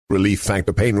Relief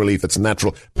Factor, pain relief that's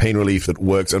natural, pain relief that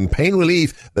works, and pain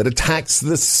relief that attacks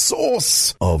the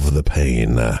source of the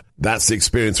pain. That's the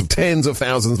experience of tens of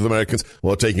thousands of Americans who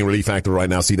are taking Relief Factor right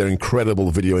now. See their incredible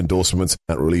video endorsements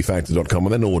at relieffactor.com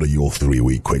and then order your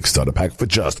 3-week quick starter pack for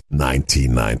just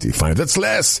 $19.95. That's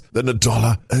less than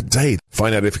 $1 a day.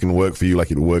 Find out if it can work for you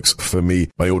like it works for me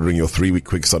by ordering your 3-week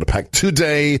quick starter pack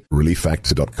today.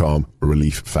 relieffactor.com,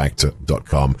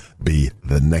 relieffactor.com. Be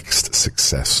the next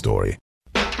success story.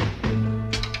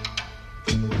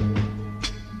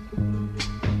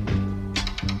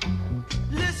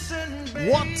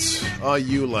 What are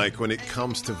you like when it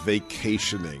comes to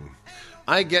vacationing?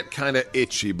 I get kind of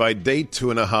itchy. By day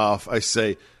 2.5, I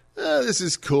say, this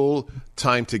is cool,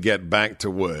 time to get back to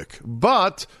work.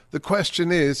 But the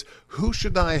question is, who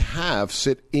should I have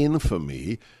sit in for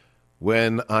me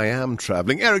when I am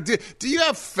traveling? Eric, do you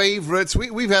have favorites?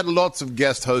 We've had lots of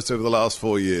guest hosts over the last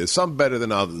 4 years, some better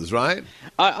than others, right?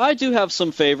 I do have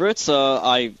some favorites.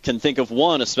 I can think of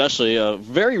one, especially a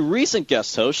very recent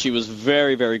guest host. She was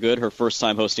very, very good her first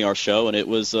time hosting our show, and it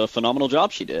was a phenomenal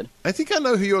job she did. I think I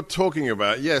know who you're talking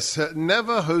about. Yes,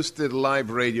 never hosted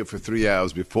live radio for 3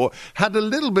 hours before, had a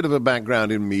little bit of a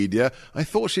background in media. I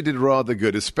thought she did rather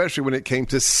good, especially when it came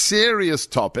to serious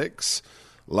topics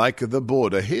like the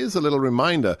border. Here's a little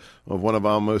reminder of one of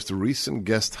our most recent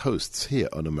guest hosts here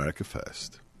on America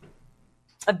First.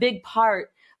 A big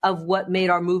part of what makes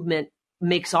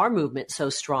our movement so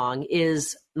strong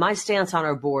is my stance on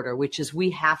our border, which is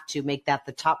we have to make that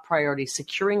the top priority,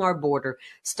 securing our border,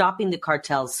 stopping the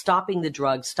cartels, stopping the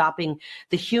drugs, stopping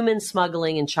the human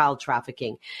smuggling and child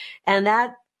trafficking. And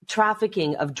that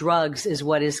trafficking of drugs is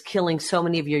what is killing so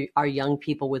many of our young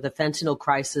people with the fentanyl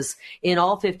crisis in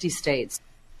all 50 states.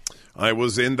 I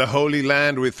was in the Holy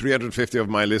Land with 350 of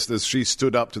my listeners. She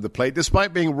stood up to the plate.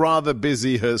 Despite being rather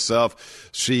busy herself,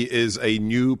 she is a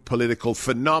new political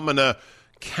phenomena.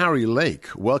 Kari Lake,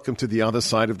 welcome to the other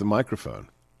side of the microphone.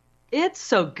 It's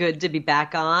so good to be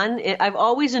back on. I've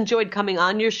always enjoyed coming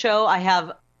on your show. I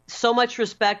have so much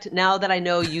respect now that I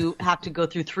know you have to go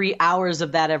through 3 hours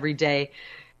of that every day.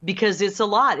 Because it's a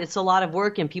lot. It's a lot of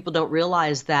work, and people don't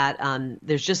realize that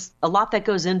there's just a lot that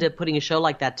goes into putting a show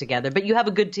like that together. But you have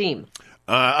a good team.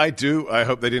 I do. I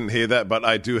hope they didn't hear that, but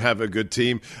I do have a good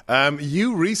team.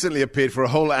 You recently appeared for a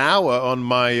whole hour on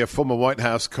my former White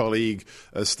House colleague,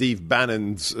 Steve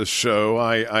Bannon's show.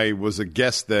 I was a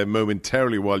guest there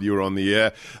momentarily while you were on the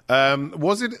air.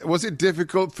 Was it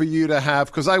difficult for you to have,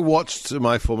 because I watched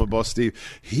my former boss, Steve,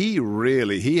 he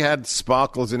had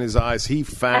sparkles in his eyes. He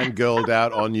fangirled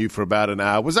out on you for about an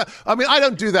hour. I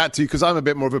don't do that to you because I'm a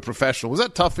bit more of a professional. Was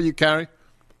that tough for you, Kari?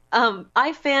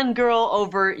 I fangirl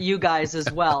over you guys as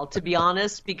well, to be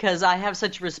honest, because I have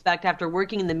such respect after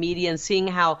working in the media and seeing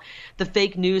how the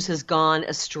fake news has gone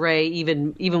astray,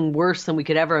 even worse than we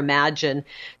could ever imagine.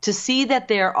 To see that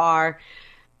there are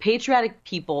patriotic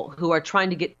people who are trying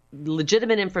to get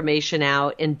legitimate information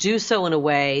out and do so in a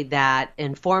way that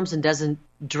informs and doesn't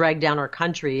drag down our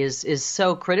country is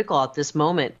so critical at this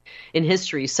moment in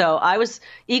history. So I was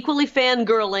equally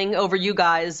fangirling over you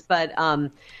guys, but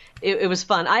it was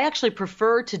fun. I actually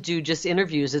prefer to do just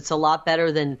interviews. It's a lot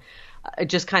better than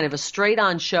just kind of a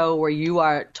straight-on show where you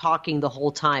are talking the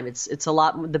whole time. It's a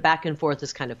lot. The back and forth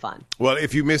is kind of fun. Well,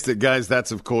 if you missed it, guys,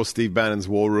 that's of course Steve Bannon's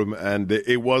War Room, and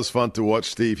it was fun to watch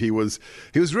Steve. He was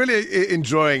really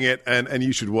enjoying it, and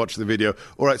you should watch the video.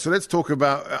 All right, so let's talk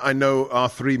about. I know our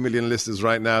 3 million listeners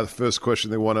right now. The first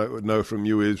question they want to know from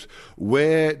you is,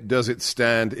 where does it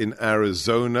stand in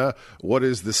Arizona? What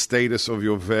is the status of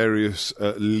your various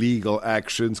legal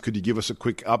actions? Could you give us a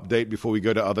quick update before we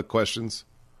go to other questions?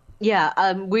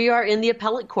 Yeah, we are in the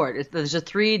appellate court. There's a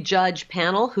 3-judge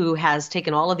panel who has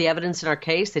taken all of the evidence in our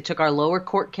case. They took our lower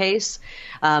court case.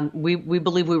 We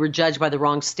believe we were judged by the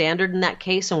wrong standard in that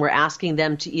case, and we're asking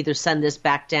them to either send this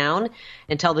back down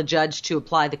and tell the judge to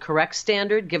apply the correct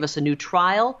standard, give us a new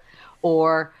trial,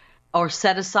 or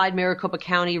set aside Maricopa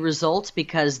County results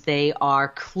because they are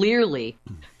clearly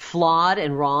flawed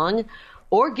and wrong,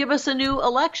 or give us a new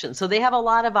election. So they have a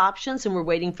lot of options, and we're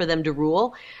waiting for them to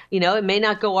rule. You know, it may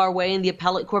not go our way in the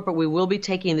appellate court, but we will be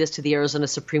taking this to the Arizona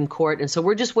Supreme Court. And so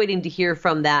we're just waiting to hear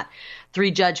from that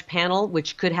 3-judge panel,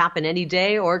 which could happen any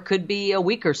day or it could be a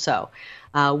week or so.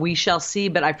 We shall see,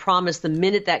 but I promise the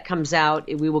minute that comes out,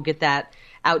 we will get that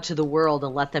out to the world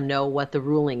and let them know what the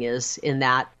ruling is in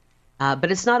that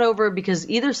But it's not over because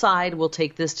either side will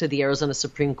take this to the Arizona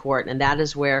Supreme Court, and that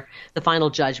is where the final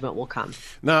judgment will come.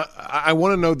 Now, I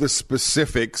want to know the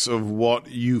specifics of what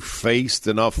you faced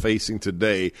and are facing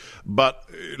today, but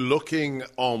looking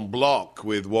en bloc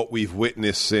with what we've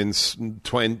witnessed since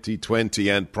 2020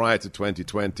 and prior to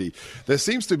 2020, there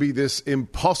seems to be this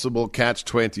impossible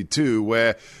catch-22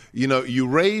 where, you know, you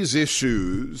raise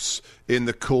issues in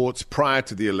the courts prior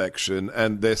to the election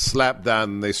and they're slapped down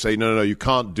and they say, no, you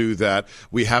can't do that.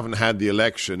 We haven't had the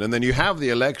election. And then you have the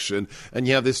election and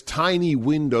you have this tiny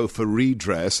window for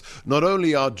redress. Not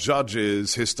only are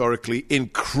judges historically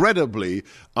incredibly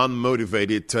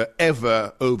unmotivated to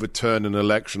ever overturn an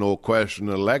election or question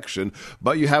an election,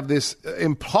 but you have this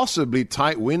impossibly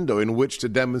tight window in which to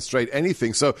demonstrate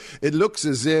anything. So it looks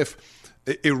as if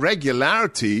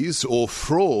irregularities or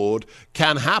fraud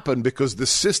can happen because the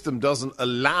system doesn't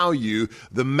allow you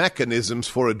the mechanisms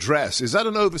for redress. Is that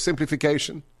an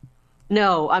oversimplification?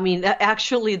 No, I mean,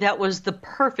 actually, that was the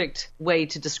perfect way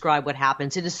to describe what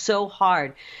happens. It is so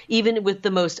hard, even with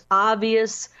the most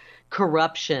obvious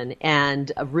corruption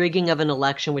and rigging of an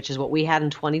election, which is what we had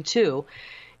in 22.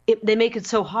 They make it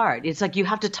so hard. It's like you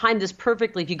have to time this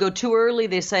perfectly. If you go too early,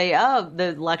 they say, oh, the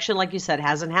election, like you said,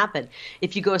 hasn't happened.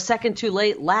 If you go a second too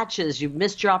late, latches, you've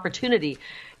missed your opportunity.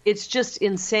 It's just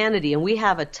insanity. And we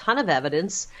have a ton of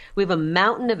evidence. We have a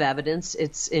mountain of evidence.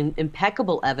 It's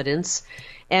impeccable evidence.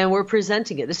 And we're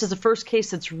presenting it. This is the first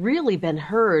case that's really been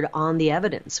heard on the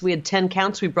evidence. We had 10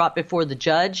 counts we brought before the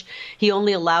judge. He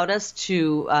only allowed us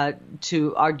to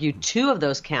argue 2 of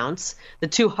those counts, the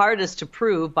 2 hardest to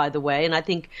prove, by the way. And I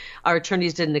think our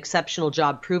attorneys did an exceptional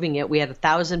job proving it. We had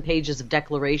 1,000 pages of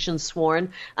declarations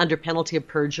sworn under penalty of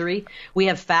perjury. We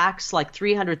have facts like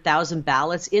 300,000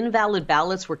 ballots. Invalid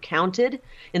ballots were counted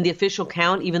in the official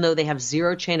count, even though they have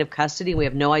 0 chain of custody. We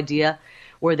have no idea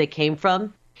where they came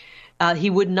from.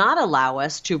 He would not allow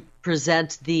us to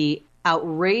present the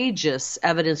outrageous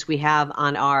evidence we have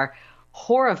on our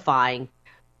horrifying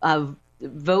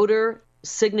voter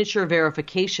signature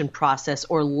verification process,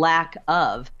 or lack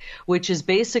of, which is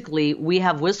basically we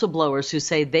have whistleblowers who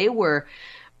say they were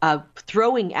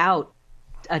throwing out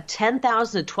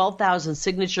 10,000 to 12,000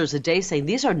 signatures a day, saying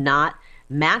these are not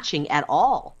matching at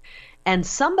all. And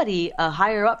somebody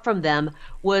higher up from them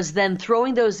was then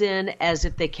throwing those in as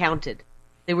if they counted.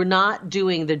 They were not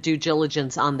doing the due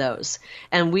diligence on those.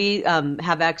 And we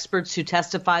have experts who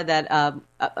testify that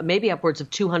maybe upwards of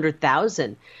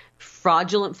 200,000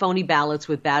 fraudulent phony ballots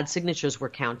with bad signatures were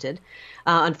counted.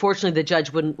 Unfortunately, the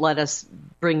judge wouldn't let us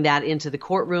bring that into the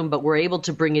courtroom, but we're able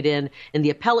to bring it in the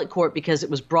appellate court because it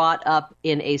was brought up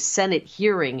in a Senate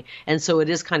hearing, and so it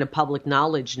is kind of public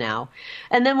knowledge now.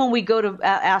 And then when we go to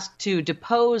ask to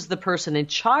depose the person in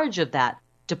charge of that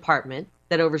department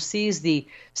that oversees the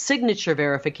signature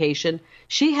verification,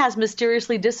 she has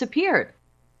mysteriously disappeared.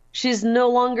 She's no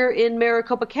longer in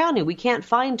Maricopa County. We can't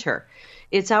find her.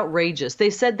 It's outrageous. They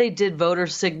said they did voter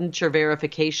signature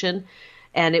verification,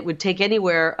 and it would take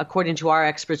anywhere, according to our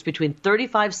experts, between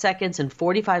 35 seconds and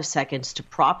 45 seconds to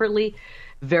properly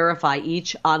verify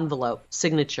each envelope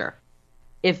signature.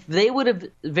 If they would have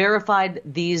verified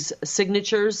these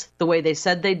signatures the way they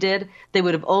said they did, they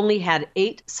would have only had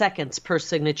 8 seconds per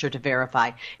signature to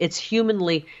verify. It's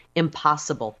humanly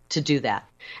impossible to do that.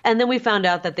 And then we found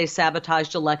out that they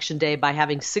sabotaged Election Day by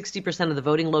having 60% of the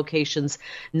voting locations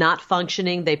not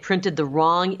functioning. They printed the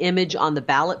wrong image on the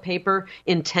ballot paper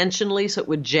intentionally so it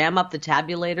would jam up the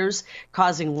tabulators,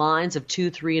 causing lines of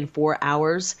 2, 3, and 4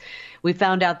 hours. We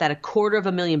found out that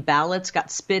 250,000 ballots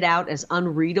got spit out as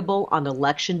unreadable on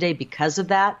Election Day because of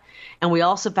that. And we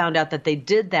also found out that they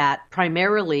did that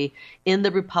primarily in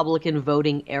the Republican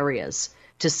voting areas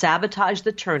to sabotage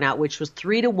the turnout, which was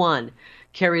 3-1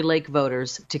 Kari Lake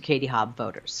voters to Katie Hobbs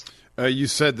voters. You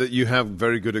said that you have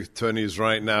very good attorneys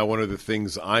right now. One of the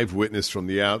things I've witnessed from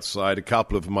the outside, a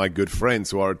couple of my good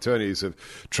friends who are attorneys have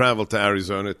traveled to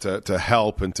Arizona to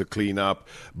help and to clean up.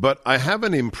 But I have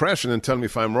an impression, and tell me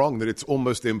if I'm wrong, that it's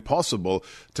almost impossible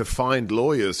to find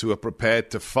lawyers who are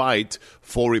prepared to fight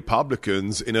for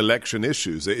Republicans in election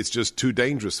issues. It's just too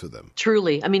dangerous for them.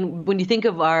 Truly. I mean, when you think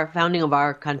of our founding of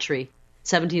our country,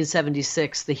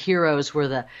 1776, the heroes were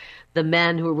the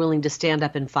men who were willing to stand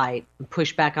up and fight and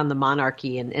push back on the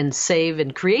monarchy and save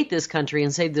and create this country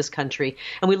and save this country.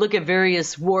 And we look at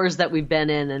various wars that we've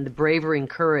been in and the bravery and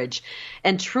courage.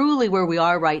 And truly where we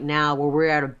are right now, where we're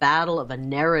at a battle of a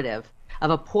narrative,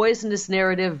 of a poisonous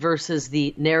narrative versus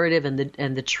the narrative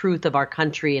and the truth of our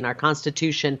country and our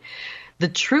Constitution, the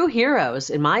true heroes,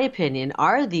 in my opinion,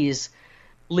 are these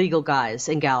legal guys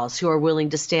and gals who are willing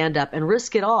to stand up and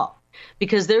risk it all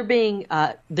because they're being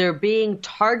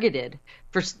targeted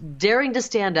for daring to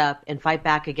stand up and fight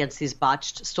back against these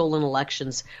botched, stolen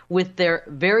elections with their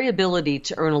very ability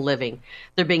to earn a living.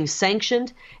 They're being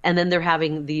sanctioned, and then they're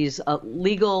having these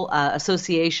legal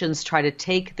associations try to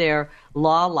take their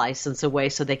law license away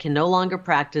so they can no longer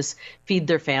practice, feed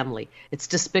their family. It's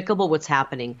despicable what's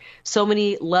happening. So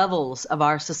many levels of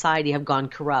our society have gone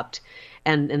corrupt,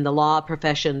 and in the law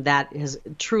profession that has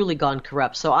truly gone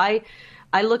corrupt. So I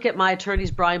look at my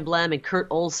attorneys, Brian Blem and Kurt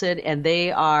Olson, and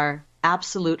they are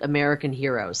absolute American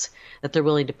heroes that they're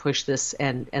willing to push this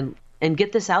and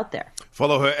get this out there.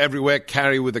 Follow her everywhere,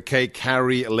 Carrie with a K,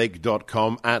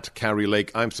 CarrieLake.com, at Carrie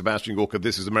Lake. I'm Sebastian Gorka.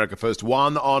 This is America First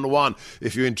One-on-One.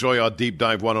 If you enjoy our deep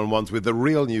dive one-on-ones with the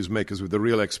real newsmakers, with the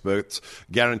real experts,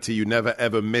 guarantee you never,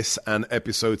 ever miss an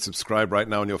episode. Subscribe right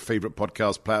now on your favorite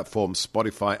podcast platform,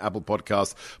 Spotify, Apple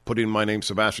Podcasts. Put in my name,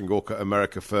 Sebastian Gorka,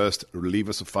 America First. Leave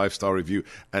us a 5-star review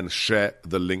and share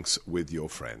the links with your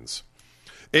friends.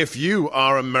 If you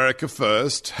are America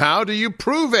First, how do you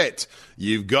prove it?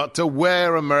 You've got to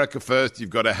wear America First. You've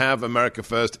got to have America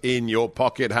First in your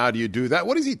pocket. How do you do that?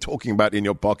 What is he talking about in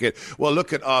your pocket? Well,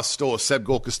 look at our store,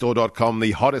 SebGorkaStore.com.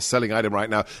 The hottest selling item right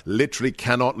now, literally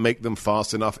cannot make them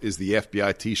fast enough, is the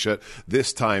FBI T-shirt.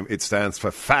 This time it stands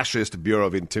for Fascist Bureau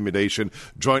of Intimidation,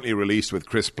 jointly released with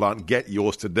Chris Plant. Get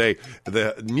yours today.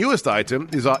 The newest item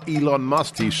is our Elon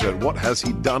Musk T-shirt. What has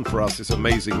he done for us, this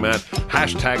amazing man?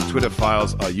 Hashtag Twitter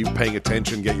Files. Are you paying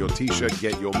attention? Get your T-shirt,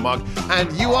 get your mug.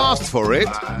 And you asked for it.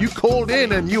 You called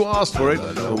in and you asked for it.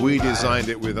 We designed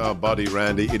it with our buddy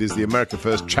Randy. It is the America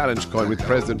First challenge coin with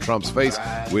President Trump's face,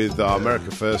 with our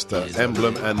America First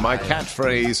emblem, and my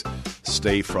catchphrase,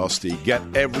 stay frosty. Get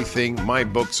everything, my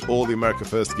books, all the America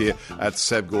First gear at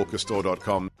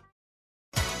SebGorkaStore.com.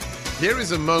 Here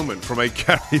is a moment from a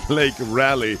Carrie Lake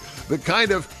rally. The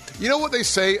kind of, you know what they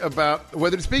say about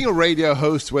whether it's being a radio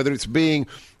host, whether it's being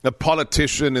a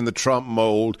politician in the Trump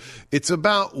mold, it's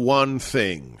about one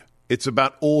thing. It's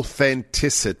about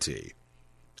authenticity.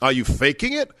 Are you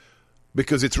faking it?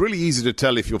 Because it's really easy to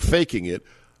tell if you're faking it.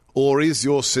 Or is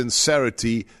your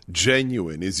sincerity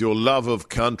genuine? Is your love of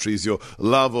country, is your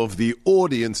love of the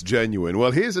audience genuine?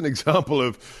 Well, here's an example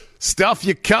of stuff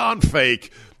you can't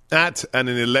fake at an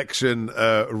election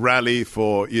rally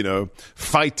for,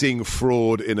 fighting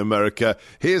fraud in America.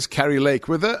 Here's Carrie Lake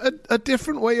with a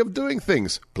different way of doing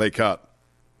things. Play cut.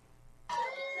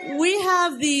 We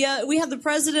have the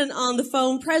president on the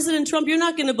phone. President Trump, you're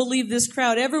not going to believe this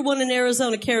crowd. Everyone in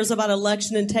Arizona cares about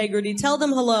election integrity. Tell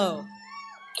them hello.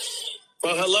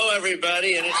 Well, hello,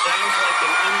 everybody, and it sounds like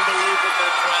an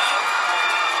unbelievable crowd.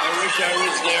 I wish I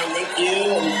was there with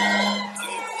you.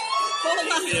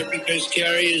 Because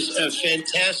Carrie is a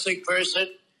fantastic person.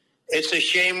 It's a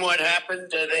shame what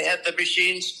happened. They had the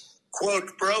machines,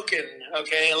 quote, broken,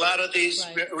 okay? A lot of these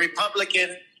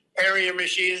Republican area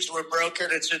machines were broken.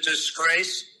 It's a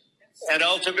disgrace. And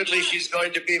ultimately, she's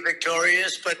going to be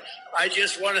victorious. But I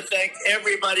just want to thank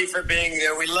everybody for being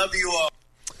there. We love you all.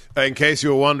 In case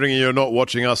you were wondering and you're not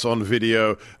watching us on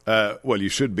video, well, you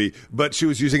should be, but she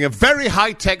was using a very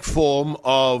high-tech form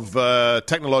of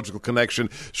technological connection.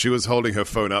 She was holding her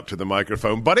phone up to the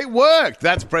microphone, but it worked.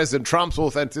 That's President Trump's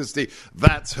authenticity.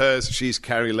 That's hers. She's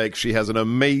Carrie Lake. She has an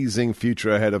amazing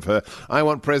future ahead of her. I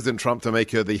want President Trump to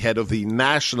make her the head of the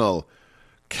National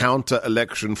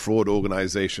Counter-Election Fraud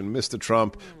Organization. Mr.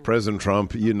 Trump, President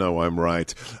Trump, you know I'm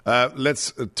right.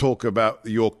 Let's talk about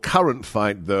your current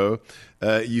fight, though.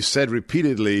 You said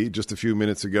repeatedly just a few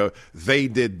minutes ago, they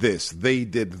did this, they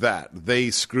did that.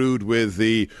 They screwed with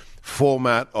the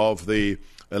format of the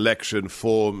election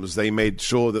forms. They made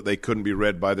sure that they couldn't be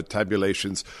read by the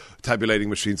tabulating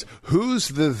machines. Who's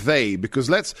the they? Because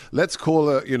let's call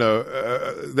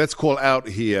out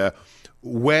here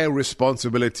where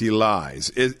responsibility lies.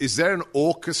 Is there an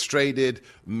orchestrated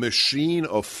machine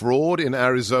of fraud in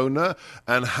Arizona?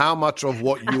 And how much of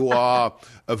what you are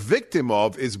a victim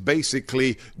of is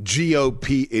basically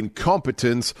GOP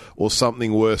incompetence or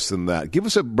something worse than that? Give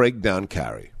us a breakdown,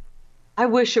 Carrie. I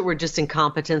wish it were just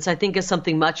incompetence. I think it's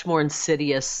something much more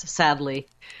insidious, sadly.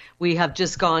 We have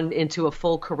just gone into a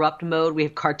full corrupt mode. We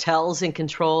have cartels in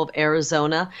control of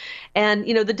Arizona. And,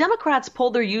 the Democrats pull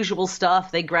their usual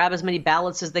stuff. They grab as many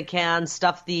ballots as they can,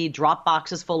 stuff the drop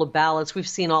boxes full of ballots. We've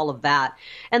seen all of that.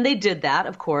 And they did that,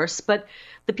 of course. But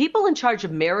the people in charge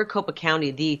of Maricopa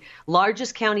County, the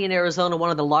largest county in Arizona,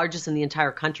 one of the largest in the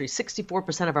entire country,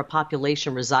 64% of our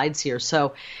population resides here.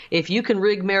 So if you can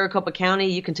rig Maricopa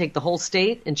County, you can take the whole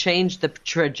state and change the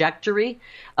trajectory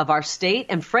of our state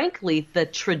and, frankly, the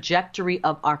trajectory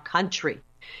of our country.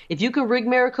 If you can rig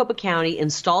Maricopa County,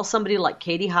 install somebody like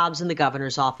Katie Hobbs in the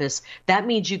governor's office, that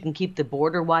means you can keep the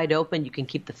border wide open, you can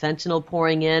keep the fentanyl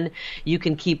pouring in, you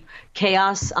can keep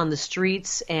chaos on the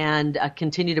streets and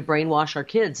continue to brainwash our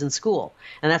kids in school.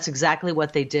 And that's exactly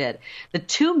what they did. The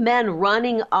two men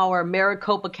running our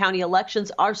Maricopa County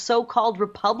elections are so-called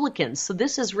Republicans. So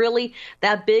this is really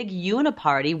that big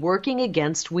uniparty working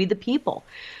against we the people.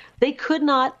 They could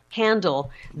not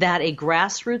handle that a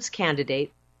grassroots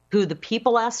candidate who the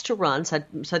people asked to run,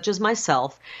 such as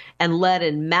myself, and led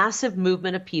a massive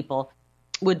movement of people,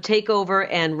 would take over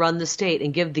and run the state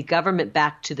and give the government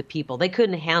back to the people. They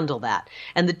couldn't handle that.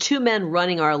 And the two men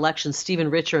running our elections, Stephen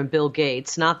Richer and Bill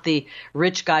Gates, not the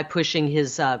rich guy pushing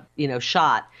his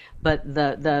shot, but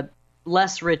the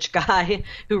less rich guy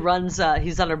who runs,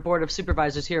 he's on our board of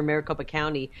supervisors here in Maricopa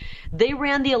County. They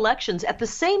ran the elections at the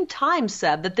same time,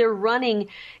 Seb, that they're running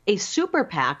a super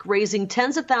PAC raising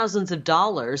tens of thousands of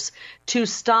dollars to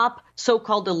stop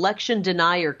so-called election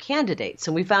denier candidates.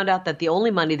 And we found out that the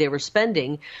only money they were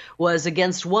spending was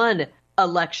against one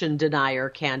election denier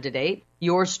candidate,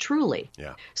 yours truly.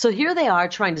 Yeah. So here they are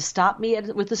trying to stop me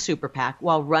with the super PAC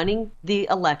while running the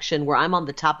election where I'm on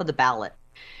the top of the ballot.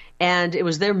 And it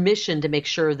was their mission to make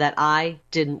sure that I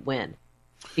didn't win,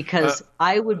 because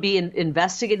I would be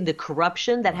investigating the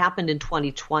corruption that happened in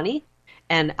 2020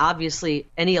 and obviously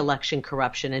any election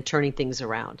corruption and turning things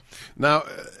around. Now,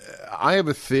 I have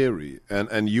a theory,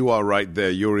 and you are right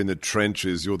there. You're in the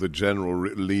trenches. You're the general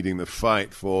leading the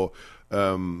fight for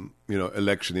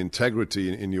election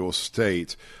integrity in your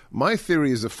state. My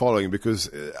theory is the following, because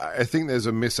I think there's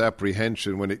a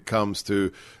misapprehension when it comes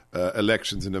to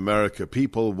elections in America.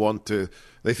 People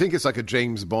they think it's like a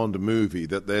James Bond movie,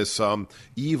 that there's some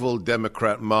evil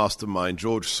Democrat mastermind,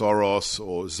 George Soros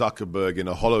or Zuckerberg, in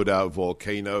a hollowed out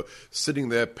volcano, sitting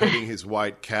there petting his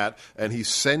white cat, and he's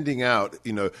sending out,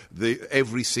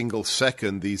 every single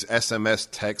second these SMS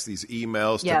texts, these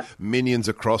emails to minions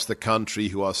across the country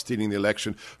who are stealing the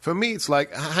election. For me, it's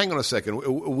like, hang on a second.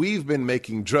 We've been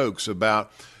making jokes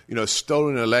about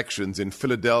stolen elections in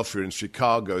Philadelphia and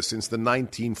Chicago since the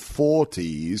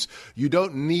 1940s. You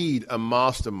don't need a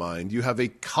mastermind. You have a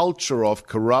culture of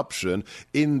corruption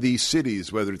in these cities,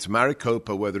 whether it's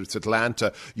Maricopa, whether it's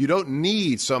Atlanta. You don't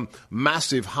need some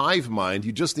massive hive mind.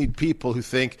 You just need people who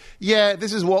think, yeah,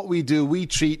 this is what we do. We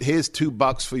cheat. Here's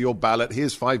 $2 for your ballot.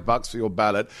 Here's $5 for your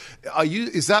ballot.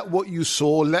 Is that what you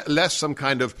saw? Less some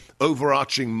kind of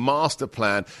overarching master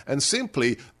plan and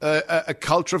simply a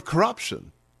culture of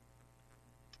corruption?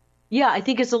 Yeah, I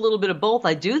think it's a little bit of both.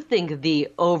 I do think the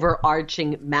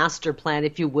overarching master plan,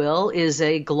 if you will, is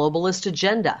a globalist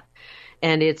agenda.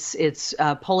 And it's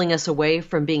pulling us away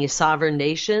from being a sovereign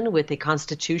nation with a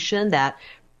constitution that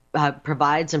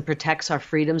provides and protects our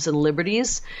freedoms and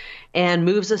liberties, and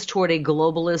moves us toward a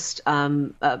globalist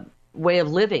way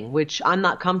of living, which I'm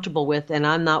not comfortable with and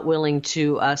I'm not willing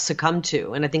to succumb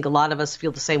to. And I think a lot of us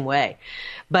feel the same way.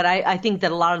 But I think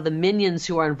that a lot of the minions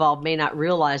who are involved may not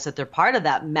realize that they're part of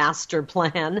that master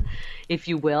plan, if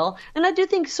you will. And I do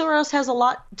think Soros has a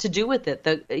lot to do with it.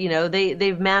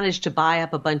 They've managed to buy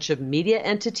up a bunch of media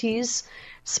entities,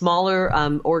 smaller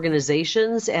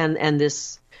organizations, and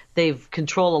they've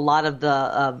controlled a lot of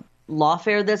the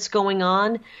lawfare that's going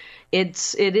on.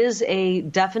 It is a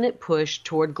definite push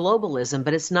toward globalism,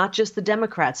 but it's not just the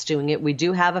Democrats doing it. We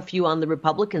do have a few on the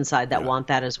Republican side that want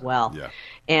that as well. Yeah.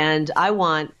 And I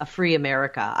want a free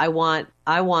America. I want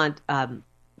the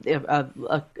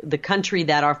country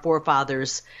that our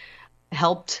forefathers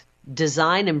helped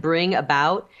design and bring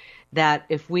about, that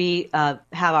if we have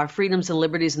our freedoms and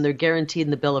liberties and they're guaranteed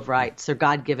in the Bill of Rights, they're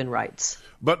God-given rights.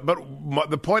 But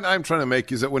the point I'm trying to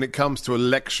make is that when it comes to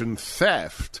election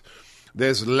theft,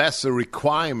 there's less a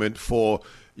requirement for,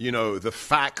 the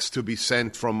fax to be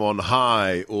sent from on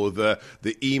high or the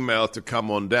email to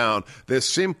come on down. There's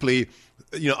simply,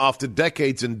 after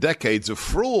decades and decades of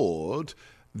fraud,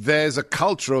 there's a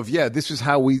culture of, this is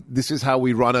how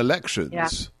we run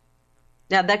elections.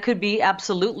 Yeah, that could be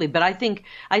absolutely. But I think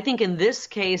in this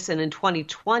case and in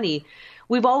 2020,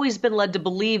 we've always been led to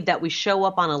believe that we show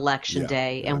up on election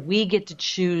day and we get to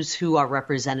choose who our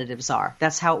representatives are.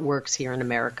 That's how it works here in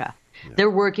America. Yeah. They're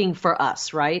working for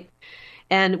us, right?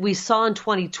 And we saw in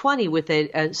 2020 with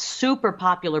a super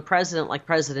popular president like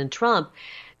President Trump,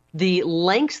 the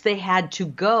lengths they had to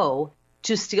go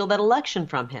to steal that election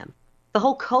from him. The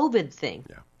whole COVID thing,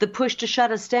 the push to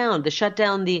shut us down, to shut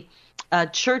down the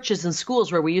churches and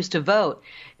schools where we used to vote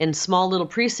in small little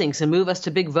precincts and move us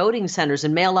to big voting centers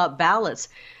and mail out ballots.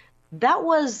 That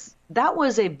was that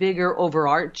was a bigger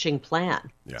overarching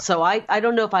plan. Yeah. So I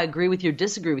don't know if I agree with you or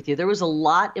disagree with you. There was a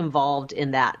lot involved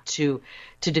in that to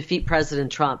defeat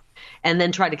President Trump and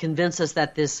then try to convince us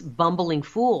that this bumbling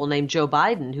fool named Joe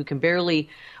Biden, who can barely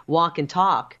walk and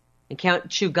talk and can't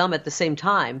chew gum at the same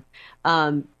time,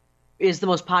 is the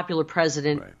most popular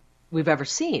president we've ever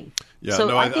seen. Yeah, so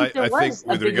no, I think there was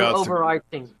a bigger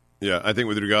overarching. Yeah, I think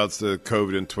with regards to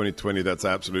COVID in 2020, that's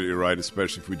absolutely right,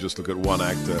 especially if we just look at one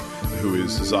actor who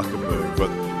is Zuckerberg. But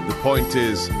the point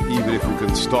is, even if we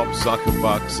can stop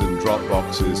Zuckerbucks and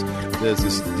Dropboxes, there's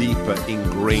this deeper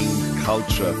ingrained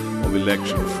culture of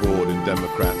election fraud in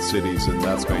Democrat cities, and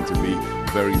that's going to be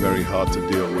very, very hard to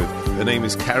deal with. Her name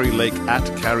is Kari Lake, at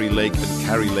Kari Lake and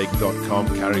KariLake.com,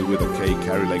 Kari with a K,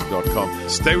 KariLake.com.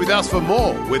 Stay with us for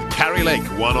more with Kari Lake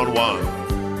one-on-one.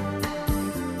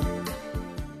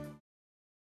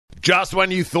 Just when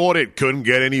you thought it couldn't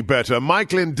get any better,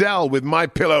 Mike Lindell with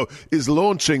MyPillow is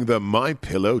launching the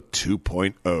MyPillow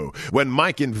 2.0. When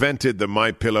Mike invented the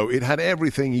MyPillow, it had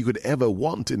everything you could ever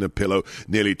want in a pillow.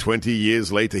 Nearly 20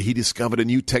 years later, he discovered a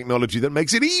new technology that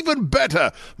makes it even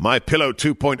better. MyPillow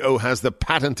 2.0 has the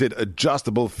patented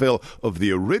adjustable fill of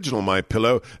the original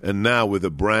MyPillow, and now with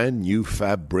a brand new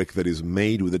fabric that is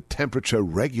made with a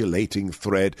temperature-regulating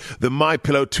thread. The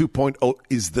MyPillow 2.0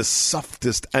 is the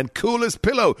softest and coolest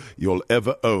pillow you'll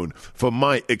ever own. For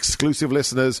my exclusive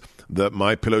listeners, the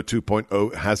MyPillow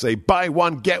 2.0 has a buy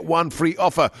one, get one free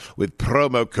offer with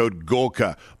promo code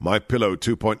Gorka. MyPillow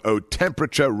 2.0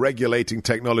 temperature-regulating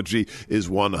technology is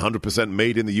 100%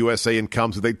 made in the USA and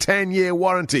comes with a 10-year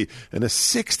warranty and a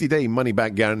 60-day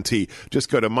money-back guarantee. Just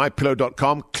go to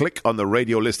MyPillow.com, click on the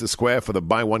radio lister square for the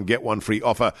buy one, get one free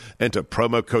offer, enter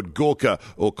promo code Gorka,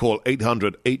 or call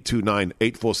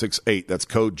 800-829-8468. That's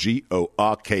code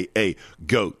Gorka.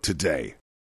 Go today.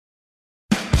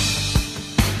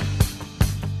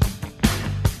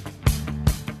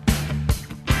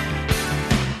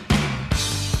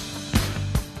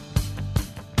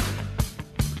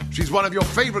 She's one of your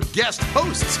favorite guest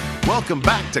hosts. Welcome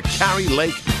back to Kari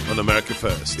Lake on America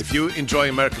First. If you enjoy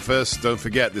America First, don't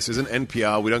forget, this isn't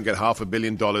NPR. We don't get $500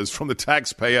 million from the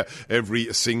taxpayer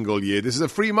every single year. This is a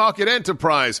free market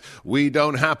enterprise. We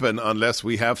don't happen unless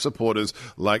we have supporters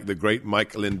like the great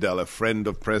Mike Lindell, a friend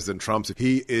of President Trump's.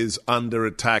 He is under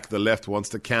attack. The left wants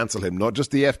to cancel him. Not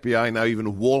just the FBI, now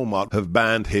even Walmart have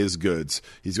banned his goods.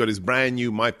 He's got his brand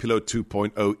new MyPillow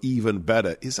 2.0, even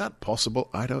better. Is that possible?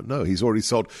 I don't know. He's already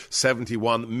sold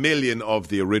 71 million of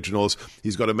the originals.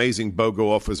 He's got amazing BOGO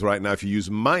offers right now. If you use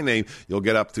my name, you'll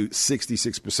get up to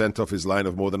 66% off his line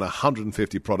of more than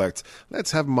 150 products.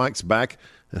 Let's have Mike's back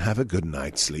and have a good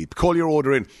night's sleep. Call your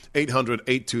order in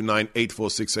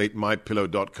 800-829-8468,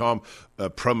 mypillow.com,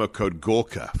 promo code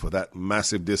Gorka for that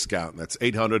massive discount. That's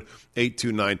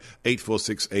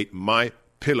 800-829-8468,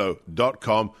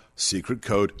 mypillow.com. Secret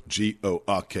code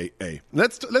Gorka.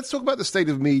 Let's talk about the state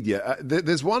of media.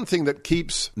 There's one thing that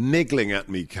keeps niggling at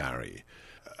me, Kari.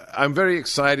 I'm very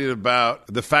excited about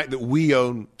the fact that we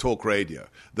own talk radio.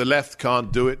 The left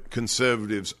can't do it.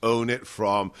 Conservatives own it,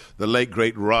 from the late,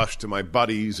 great Rush to my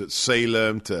buddies at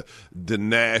Salem to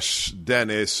Dinesh,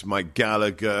 Dennis, Mike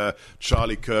Gallagher,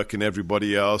 Charlie Kirk, and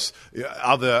everybody else.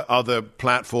 Other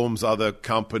platforms, other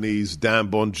companies, Dan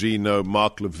Bongino,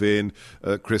 Mark Levin,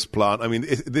 Chris Plant. I mean,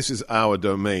 this is our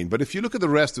domain. But if you look at the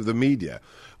rest of the media,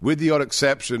 with the odd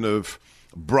exception of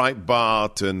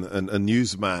Breitbart and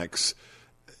Newsmax,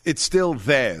 it's still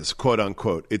theirs, quote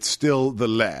unquote. It's still the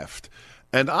left.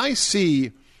 And I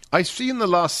see in the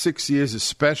last 6 years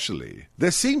especially, there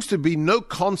seems to be no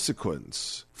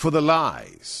consequence for the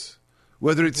lies.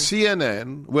 Whether it's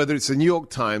CNN, whether it's the New York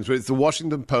Times, whether it's the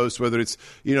Washington Post, whether it's,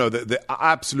 the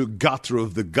absolute gutter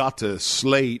of the gutter,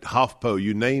 Slate, HuffPo,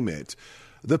 you name it.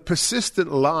 The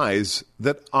persistent lies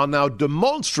that are now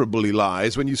demonstrably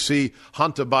lies when you see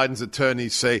Hunter Biden's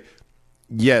attorneys say,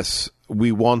 yes, we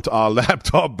want our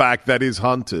laptop back, that is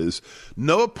Hunter's.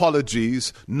 No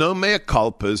apologies, no mea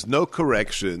culpas, no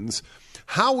corrections.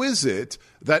 How is it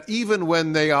that even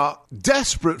when they are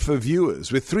desperate for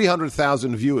viewers, with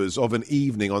 300,000 viewers of an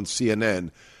evening on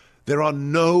CNN, there are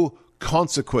no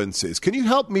consequences? Can you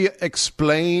help me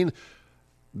explain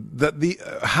that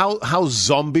how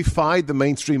zombified the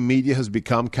mainstream media has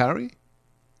become, Kari?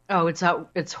 Oh,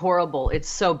 it's horrible. It's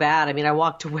so bad. I mean, I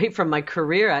walked away from my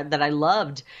career that I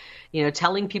loved,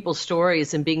 telling people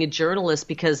stories and being a journalist,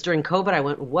 because during COVID I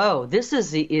went, whoa, this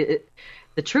is the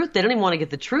truth. They don't even want to get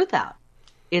the truth out.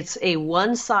 It's a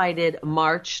one-sided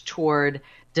march toward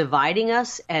dividing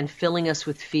us and filling us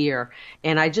with fear.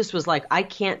 And I just was like, I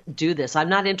can't do this. I'm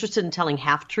not interested in telling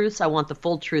half-truths. I want the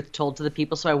full truth told to the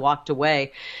people, so I walked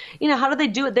away. How do they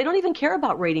do it? They don't even care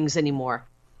about ratings anymore.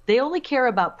 They only care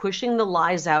about pushing the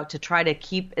lies out to try to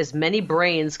keep as many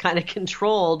brains kind of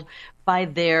controlled by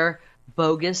their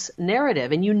bogus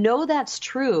narrative. And you know that's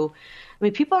true. I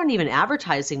mean, people aren't even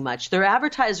advertising much. Their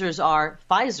advertisers are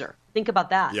Pfizer. Think about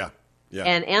that. Yeah.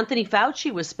 And Anthony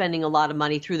Fauci was spending a lot of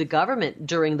money through the government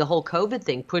during the whole COVID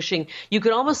thing, pushing. You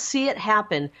could almost see it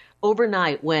happen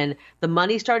overnight when the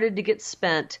money started to get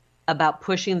spent about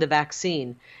pushing the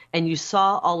vaccine. And you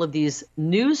saw all of these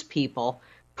news people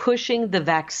pushing the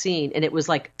vaccine. And it was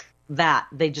like that.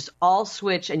 They just all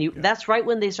switch. And that's right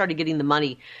when they started getting the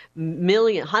money,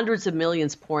 hundreds of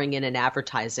millions pouring in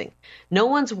advertising. No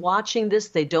one's watching this.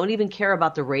 They don't even care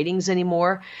about the ratings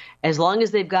anymore. As long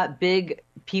as they've got big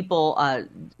people,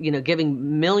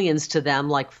 giving millions to them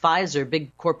like Pfizer,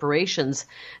 big corporations,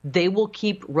 they will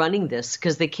keep running this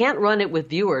because they can't run it with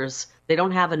viewers. They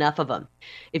don't have enough of them.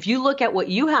 If you look at what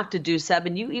you have to do, Seb,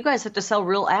 and you guys have to sell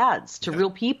real ads to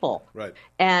real people. Right.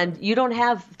 And you don't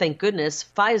have, thank goodness,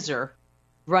 Pfizer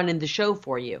running the show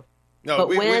for you. No, but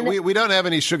we don't have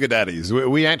any sugar daddies.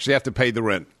 We actually have to pay the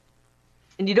rent.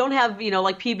 And you don't have,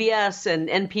 like PBS and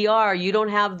NPR, you don't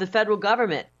have the federal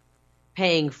government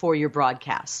paying for your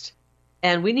broadcast.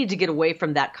 And we need to get away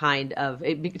from that kind of,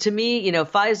 to me,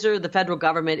 Pfizer, the federal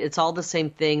government, it's all the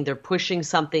same thing. They're pushing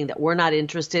something that we're not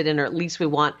interested in, or at least we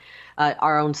want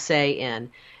our own say in.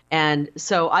 And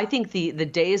so I think the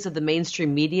days of the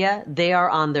mainstream media, they are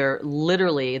on their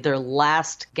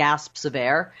last gasps of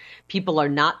air. People are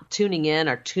not tuning in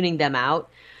or tuning them out.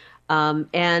 To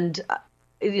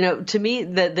me,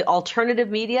 the alternative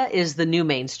media is the new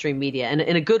mainstream media. And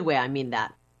in a good way, I mean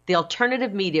that. The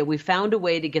alternative media, we found a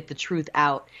way to get the truth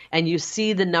out, and you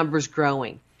see the numbers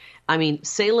growing. I mean,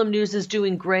 Salem News is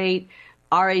doing great.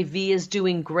 RAV is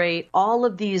doing great. All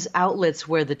of these outlets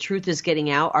where the truth is getting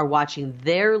out are watching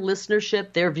their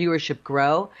listenership, their viewership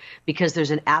grow because there's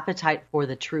an appetite for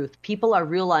the truth. People are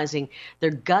realizing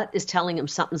their gut is telling them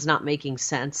something's not making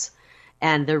sense,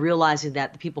 and they're realizing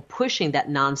that the people pushing that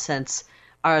nonsense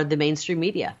are the mainstream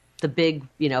media, the big,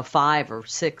 5 or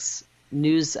 6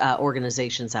 news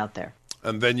organizations out there.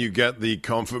 And then you get the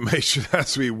confirmation,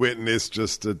 as we witnessed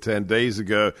just 10 days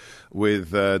ago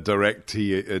with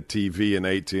DirecTV and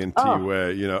AT&T, where,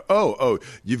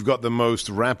 you've got the most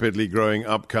rapidly growing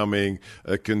upcoming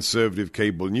conservative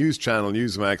cable news channel,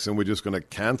 Newsmax, and we're just going to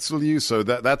cancel you. So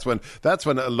that's when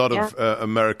a lot of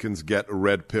Americans get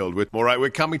red-pilled. All right, we're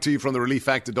coming to you from the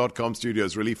ReliefFactor.com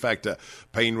studios. Relief Factor,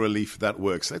 pain relief that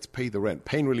works. Let's pay the rent.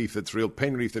 Pain relief that's real.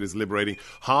 Pain relief that is liberating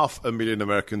 500,000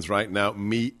 Americans right now,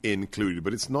 me included.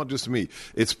 But it's not just me.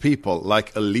 It's people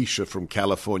like Alicia from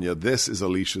California. This is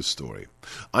Alicia's story.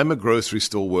 I'm a grocery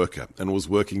store worker and was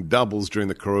working doubles during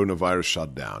the coronavirus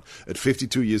shutdown. At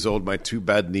 52 years old, my 2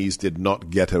 bad knees did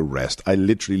not get a rest. I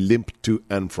literally limped to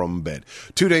and from bed.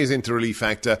 2 days into Relief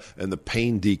Factor, and the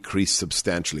pain decreased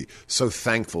substantially. So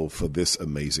thankful for this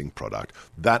amazing product.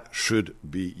 That should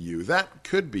be you. That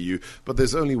could be you, but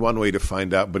there's only one way to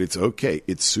find out, but it's okay.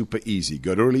 It's super easy.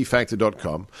 Go to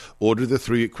ReliefFactor.com, order the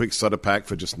 3 quick starter pack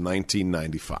for just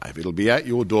 $19.95. It'll be at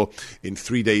your door in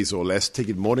 3 days or less. Take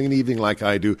it morning and evening like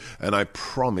I do, and I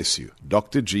promise you,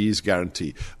 Dr. G's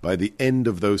guarantee, by the end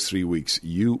of those 3 weeks,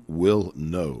 you will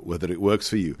know whether it works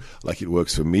for you like it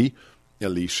works for me,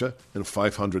 Alicia, and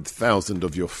 500,000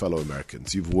 of your fellow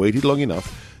Americans. You've waited long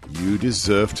enough. You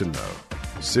deserve to know.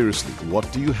 Seriously, what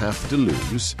do you have to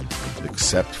lose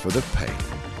except for the pain?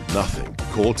 Nothing.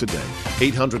 Call today.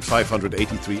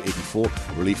 800-500-8384,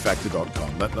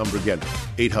 ReliefFactor.com. That number again,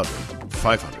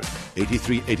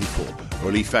 800-500-8384,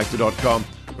 ReliefFactor.com,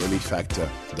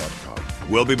 ReliefFactor.com.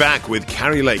 We'll be back with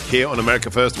Carrie Lake here on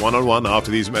America First One-on-One after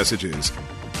these messages.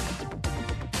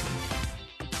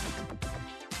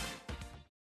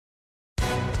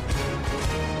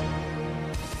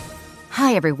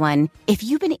 Hi, everyone. If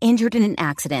you've been injured in an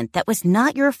accident that was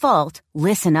not your fault,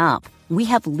 listen up. We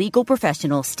have legal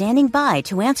professionals standing by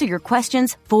to answer your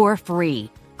questions for free.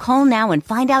 Call now and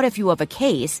find out if you have a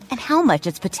case and how much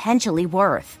it's potentially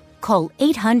worth. Call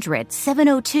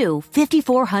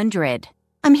 800-702-5400.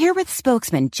 I'm here with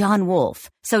spokesman John Wolf.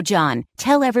 So, John,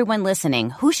 tell everyone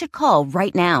listening who should call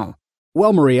right now.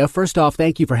 Well, Maria, first off,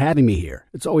 thank you for having me here.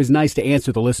 It's always nice to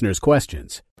answer the listeners'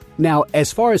 questions. Now,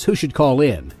 as far as who should call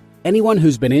in, anyone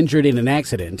who's been injured in an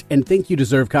accident and think you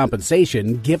deserve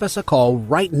compensation, give us a call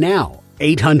right now.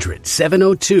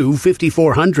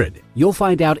 800-702-5400. You'll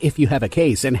find out if you have a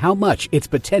case and how much it's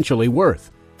potentially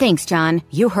worth. Thanks, John.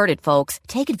 You heard it, folks.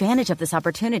 Take advantage of this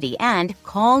opportunity and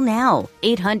call now.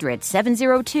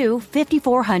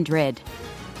 800-702-5400.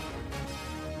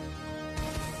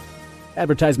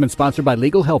 Advertisement sponsored by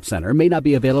Legal Help Center. May not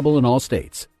be available in all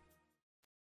states.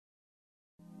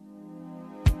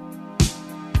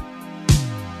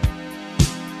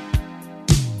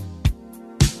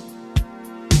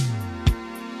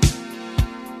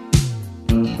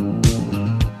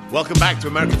 Welcome back to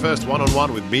America First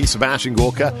One-on-One with me, Sebastian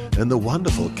Gorka, and the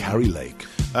wonderful Carrie Lake.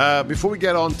 Before we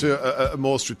get on to a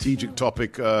more strategic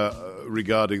topic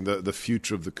regarding the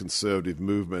future of the conservative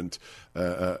movement,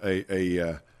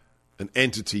 an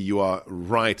entity you are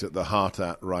right at the heart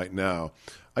at right now,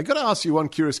 I got to ask you one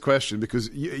curious question, because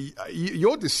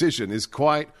your decision is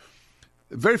quite...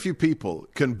 Very few people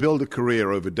can build a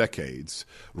career over decades,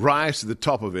 rise to the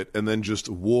top of it, and then just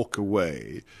walk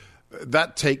away.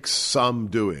 That takes some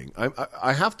doing.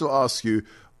 I have to ask you,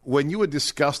 when you were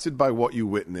disgusted by what you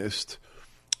witnessed,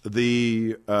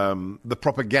 the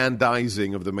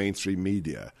propagandizing of the mainstream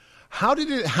media, how did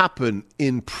it happen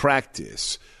in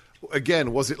practice?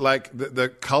 Again, was it like the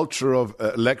culture of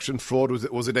election fraud?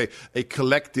 Was it a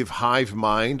collective hive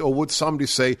mind? Or would somebody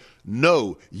say,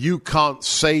 no, you can't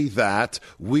say that,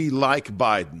 we like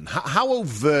Biden? How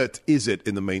overt is it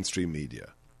in the mainstream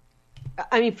media?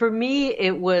 I mean, for me,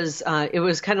 it was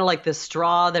kind of like the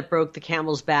straw that broke the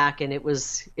camel's back, and it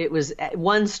was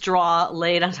one straw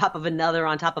laid on top of another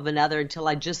until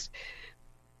I just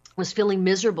was feeling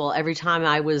miserable every time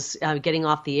I was getting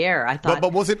off the air. I thought,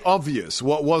 but was it obvious?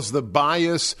 What was the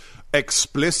bias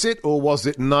explicit, or was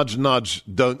it nudge, nudge,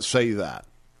 don't say that?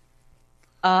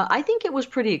 I think it was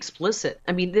pretty explicit.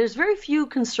 I mean, there's very few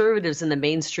conservatives in the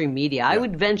mainstream media. Yeah. I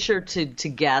would venture to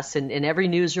guess in every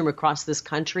newsroom across this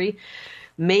country,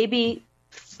 maybe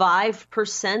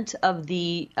 5% of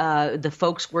the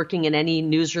folks working in any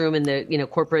newsroom in the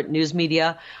corporate news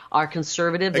media are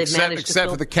conservative. They've managed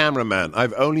except for the cameraman.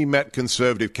 I've only met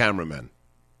conservative cameramen.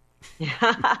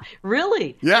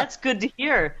 Really? Yeah. That's good to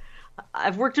hear.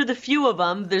 I've worked with a few of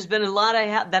them. There's been a lot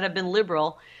that have been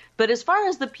liberal. But as far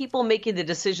as the people making the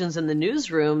decisions in the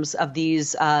newsrooms of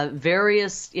these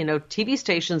various, TV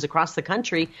stations across the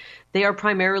country, they are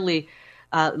primarily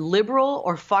liberal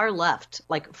or far left,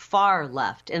 like far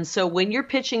left. And so when you're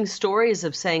pitching stories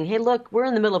of saying, hey, look, we're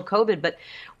in the middle of COVID, but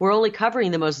we're only covering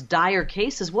the most dire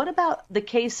cases. What about the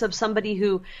case of somebody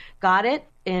who got it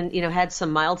and, had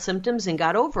some mild symptoms and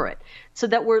got over it? So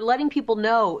that we're letting people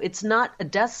know it's not a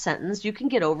death sentence. You can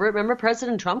get over it. Remember,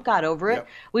 President Trump got over it. Yep.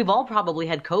 We've all probably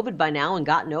had COVID by now and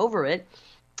gotten over it.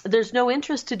 There's no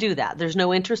interest to do that. There's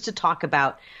no interest to talk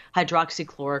about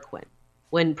hydroxychloroquine.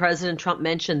 When President Trump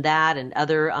mentioned that and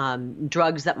other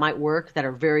drugs that might work that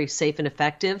are very safe and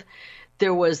effective,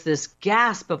 there was this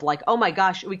gasp of like, oh my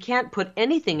gosh, we can't put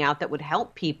anything out that would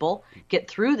help people get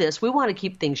through this. We want to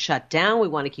keep things shut down. We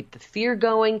want to keep the fear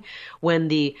going. When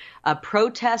the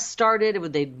protests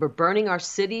started, they were burning our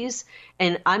cities.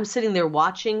 And I'm sitting there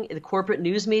watching the corporate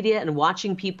news media and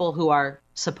watching people who are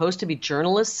supposed to be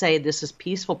journalists say this is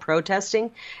peaceful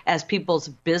protesting as people's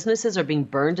businesses are being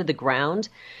burned to the ground.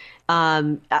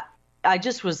 I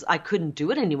couldn't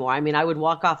do it anymore. I mean, I would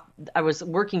walk off. I was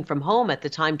working from home at the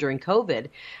time during COVID.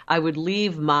 I would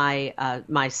leave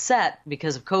my set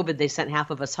because of COVID. They sent half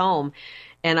of us home.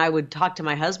 And I would talk to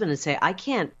my husband and say, I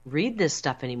can't read this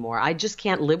stuff anymore. I just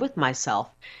can't live with myself.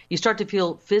 You start to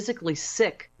feel physically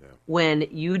sick when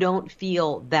you don't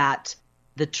feel that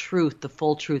the truth, the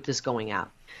full truth is going out.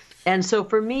 And so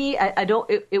for me,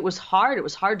 it was hard. It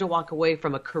was hard to walk away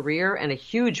from a career and a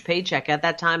huge paycheck. At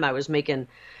that time, I was making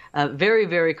a very,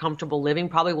 very comfortable living,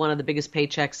 probably one of the biggest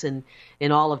paychecks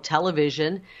in all of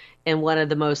television and one of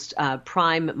the most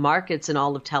prime markets in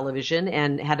all of television,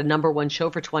 and had a number one show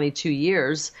for 22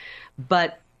 years.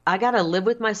 But I got to live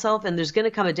with myself, and there's going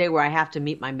to come a day where I have to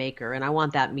meet my maker, and I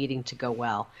want that meeting to go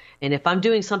well. And if I'm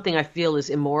doing something I feel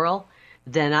is immoral,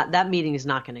 then that meeting is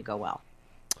not going to go well.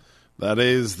 That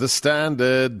is the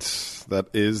standard. That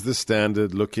is the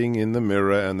standard, looking in the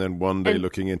mirror and then one day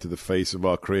looking into the face of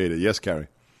our Creator. Yes, Carrie?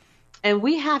 And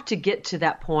we have to get to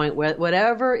that point where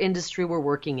whatever industry we're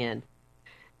working in,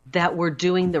 that we're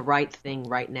doing the right thing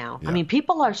right now. Yeah. I mean,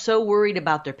 people are so worried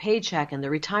about their paycheck and their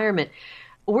retirement.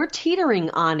 We're teetering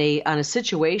on a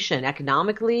situation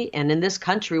economically and in this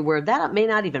country where that may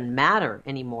not even matter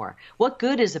anymore. What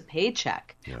good is a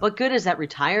paycheck? Yeah. What good is that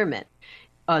retirement?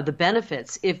 The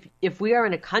benefits. If we are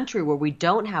in a country where we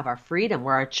don't have our freedom,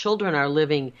 where our children are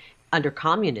living under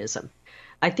communism,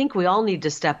 I think we all need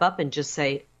to step up and just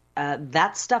say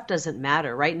that stuff doesn't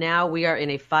matter. Right now, we are in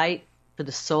a fight for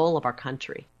the soul of our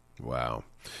country. Wow.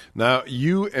 Now,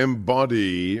 you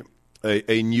embody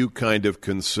a new kind of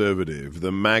conservative,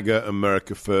 the MAGA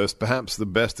America First, perhaps the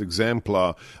best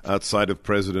exemplar outside of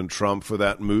President Trump for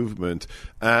that movement.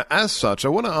 As such, I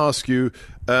want to ask you,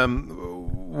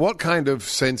 what kind of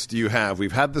sense do you have?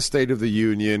 We've had the State of the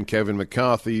Union. Kevin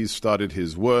McCarthy started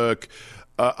his work.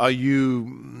 Are you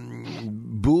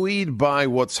buoyed by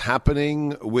what's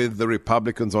happening with the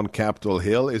Republicans on Capitol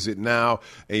Hill? Is it now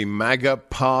a MAGA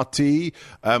party?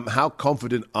 How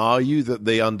confident are you that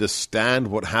they understand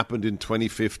what happened in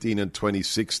 2015 and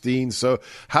 2016? So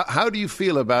how do you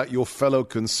feel about your fellow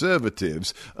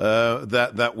conservatives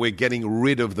that we're getting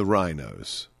rid of the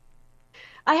rhinos?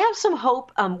 I have some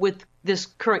hope with this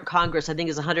current Congress, I think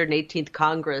is 118th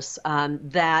Congress,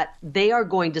 that they are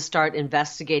going to start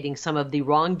investigating some of the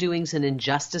wrongdoings and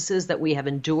injustices that we have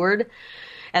endured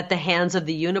at the hands of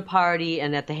the Uniparty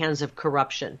and at the hands of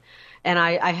corruption. And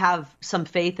I have some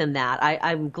faith in that.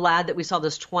 I'm glad that we saw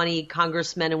those 20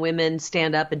 congressmen and women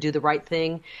stand up and do the right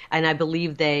thing. And I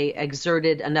believe they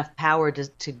exerted enough power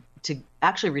to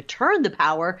actually return the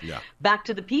power back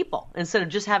to the people instead of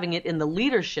just having it in the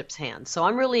leadership's hands. So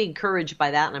I'm really encouraged by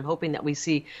that, and I'm hoping that we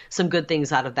see some good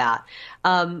things out of that.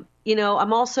 I'm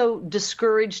also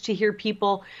discouraged to hear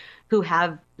people who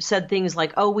have said things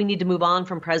like, oh, we need to move on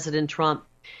from President Trump.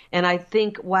 And I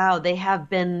think, wow, they have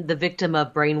been the victim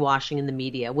of brainwashing in the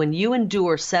media. When you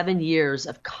endure 7 years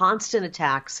of constant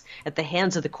attacks at the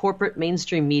hands of the corporate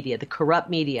mainstream media, the corrupt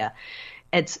media,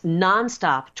 it's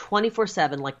nonstop,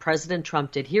 24/7, like President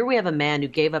Trump did. Here we have a man who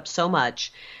gave up so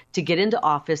much to get into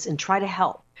office and try to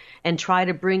help and try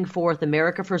to bring forth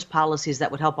America First policies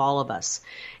that would help all of us.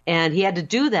 And he had to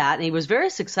do that, and he was very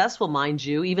successful, mind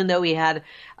you, even though he had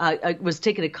was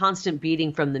taking a constant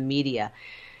beating from the media.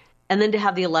 And then to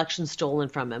have the election stolen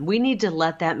from him. We need to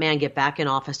let that man get back in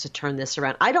office to turn this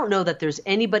around. I don't know that there's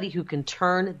anybody who can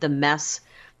turn the mess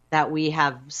that we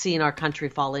have seen our country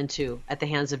fall into at the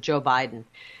hands of Joe Biden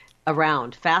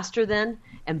around faster than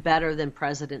and better than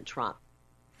President Trump.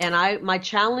 And my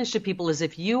challenge to people is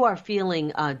if you are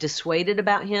feeling dissuaded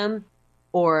about him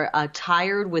or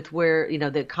tired with where,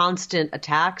 the constant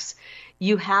attacks,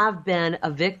 you have been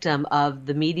a victim of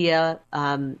the media,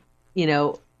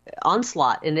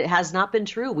 onslaught, and it has not been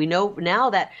true. We know now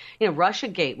that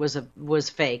Russiagate was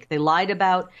fake. They lied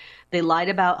about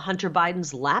Hunter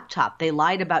Biden's laptop. They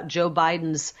lied about Joe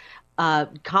Biden's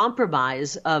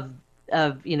compromise of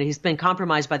he's been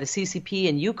compromised by the CCP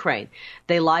in Ukraine.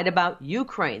 They lied about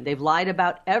Ukraine. They've lied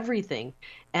about everything.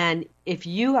 And if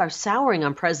you are souring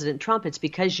on President Trump, it's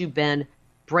because you've been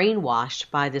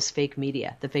brainwashed by this fake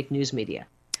media, the fake news media.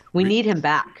 We need him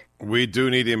back. We do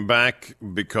need him back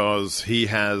because he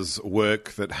has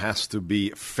work that has to be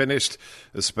finished,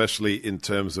 especially in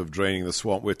terms of draining the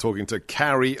swamp. We're talking to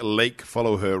Kari Lake.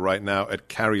 Follow her right now at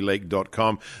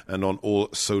karilake.com and on all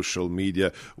social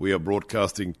media. We are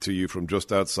broadcasting to you from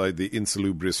just outside the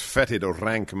insalubrious, fetid,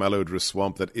 rank, malodorous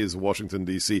swamp that is Washington,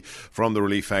 D.C. from the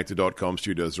ReliefFactor.com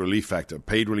studios. Relief Factor,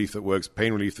 paid relief that works,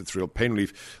 pain relief that's real, pain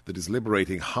relief that is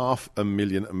liberating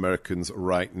 500,000 Americans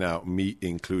right now, me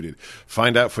included.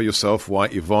 Find out for yourself why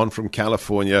Yvonne from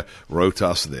California wrote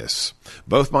us this.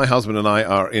 Both my husband and I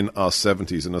are in our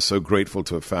 70s and are so grateful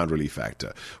to have found Relief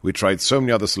Factor. We tried so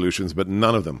many other solutions, but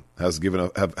none of them have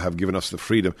given us the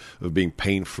freedom of being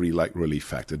pain-free like Relief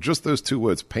Factor. Just those two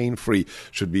words, pain-free,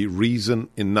 should be reason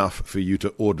enough for you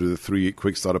to order the 3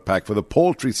 Quick Starter Pack for the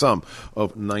paltry sum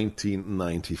of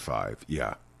 $19.95.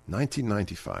 Yeah,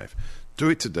 $19.95. Do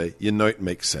it today. You know it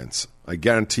makes sense. I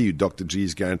guarantee you, Dr.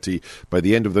 G's guarantee, by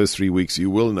the end of those 3 weeks,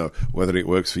 you will know whether it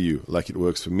works for you like it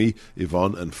works for me,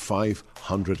 Yvonne, and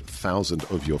 500,000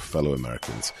 of your fellow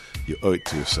Americans. You owe it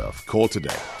to yourself. Call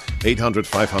today.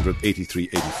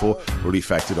 800-500-8384,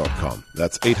 ReliefFactor.com.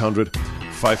 That's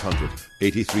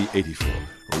 800-500-8384.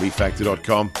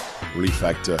 ReliefFactor.com,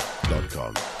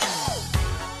 ReliefFactor.com.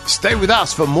 Stay with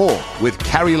us for more with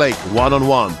Kari Lake,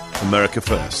 one-on-one, America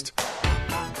First.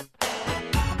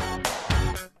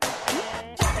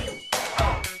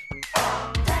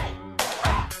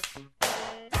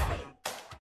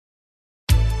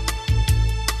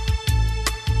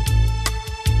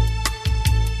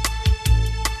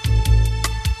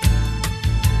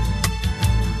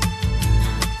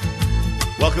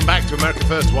 Welcome back to America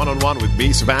First One-on-One with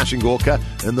me, Sebastian Gorka,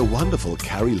 and the wonderful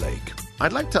Kari Lake.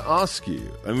 I'd like to ask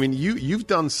you, I mean, you've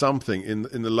done something in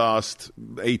the last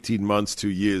 18 months, 2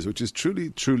 years, which is truly,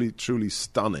 truly, truly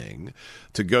stunning,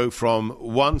 to go from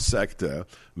one sector,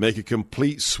 make a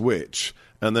complete switch,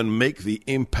 and then make the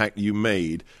impact you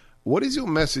made. What is your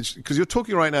message? Because you're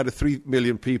talking right now to 3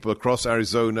 million people across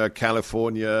Arizona,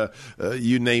 California,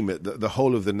 you name it, the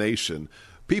whole of the nation.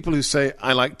 People who say,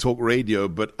 I like talk radio,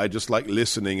 but I just like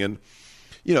listening. And,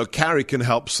 Kari can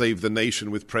help save the nation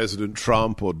with President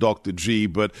Trump or Dr. G,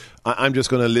 but I'm just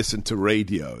going to listen to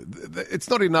radio. It's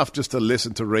not enough just to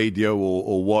listen to radio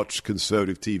or watch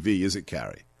conservative TV, is it,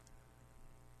 Kari?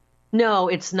 No,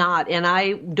 it's not. And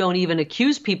I don't even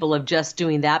accuse people of just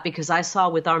doing that, because I saw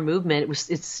with our movement,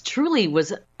 it truly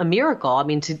was a miracle. I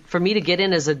mean, for me to get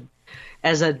in as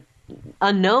a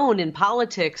unknown in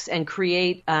politics and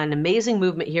create an amazing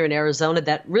movement here in Arizona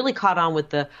that really caught on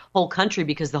with the whole country,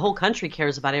 because the whole country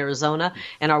cares about Arizona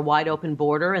and our wide open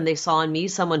border. And they saw in me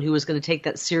someone who was going to take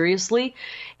that seriously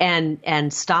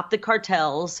and stop the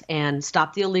cartels and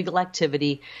stop the illegal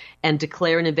activity and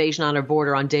declare an invasion on our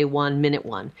border on day one, minute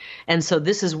one. And so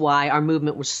this is why our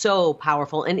movement was so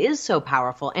powerful and is so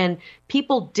powerful. And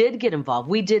people did get involved.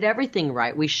 We did everything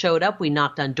right. We showed up. We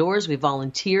knocked on doors. We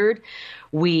volunteered.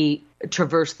 We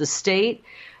traversed the state.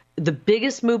 The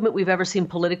biggest movement we've ever seen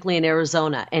politically in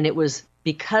Arizona. And it was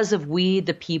because of we,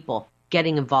 the people,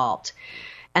 getting involved.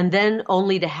 And then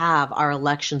only to have our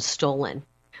election stolen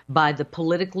by the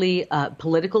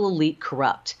political elite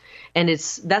corrupt. And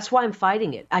that's why I'm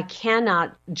fighting it. I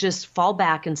cannot just fall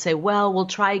back and say, well, we'll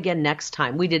try again next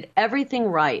time. We did everything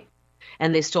right,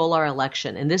 and they stole our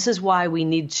election. And this is why we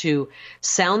need to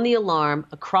sound the alarm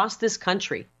across this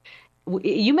country.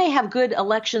 You may have good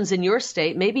elections in your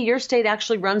state. Maybe your state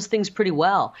actually runs things pretty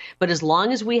well. But as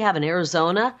long as we have an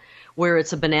Arizona where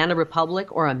it's a banana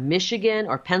republic, or a Michigan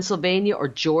or Pennsylvania or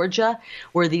Georgia,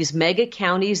 where these mega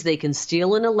counties, they can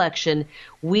steal an election,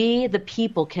 we, the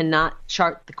people, cannot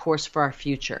chart the course for our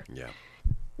future. Yeah.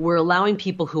 We're allowing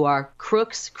people who are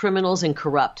crooks, criminals, and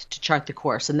corrupt to chart the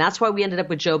course. And that's why we ended up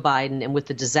with Joe Biden and with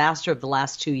the disaster of the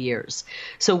last 2 years.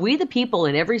 So we, the people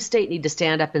in every state, need to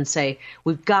stand up and say,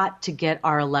 we've got to get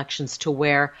our elections to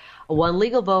where one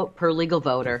legal vote per legal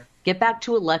voter. Get back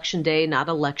to election day, not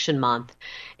election month.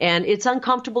 And it's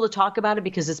uncomfortable to talk about it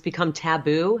because it's become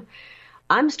taboo.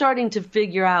 I'm starting to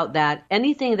figure out that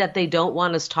anything that they don't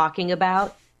want us talking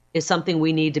about is something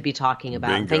we need to be talking about.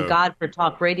 Bingo. Thank God for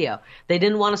talk radio. They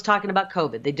didn't want us talking about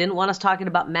COVID. They didn't want us talking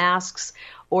about masks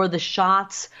or the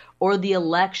shots or the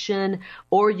election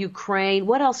or Ukraine.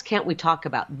 What else can't we talk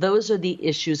about? Those are the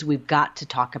issues we've got to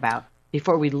talk about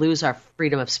before we lose our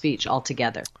freedom of speech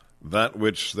altogether. That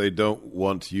which they don't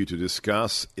want you to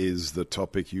discuss is the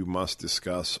topic you must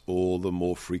discuss all the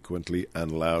more frequently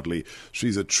and loudly.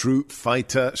 She's a true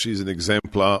fighter. She's an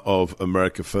exemplar of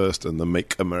America First and the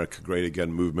Make America Great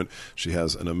Again movement. She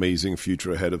has an amazing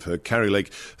future ahead of her. Kari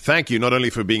Lake, thank you not only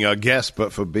for being our guest,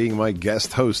 but for being my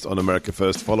guest host on America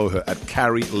First. Follow her at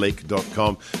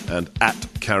KariLake.com and at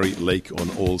Kari Lake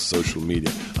on all social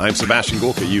media. I'm Sebastian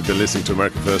Gorka. You've been listening to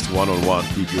America First One-on-One.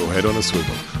 Keep your head on a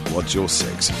swivel. Watch your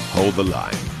six. Hold the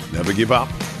line. Never give up.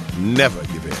 Never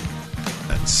give in.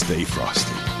 And stay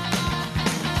frosty.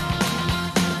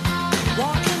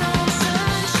 Walking on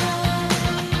sunshine.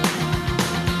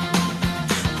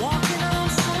 Walking on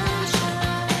sunshine.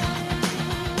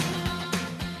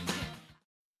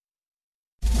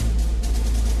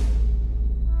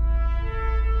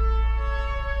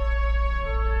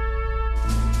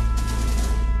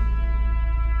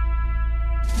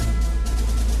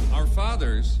 Our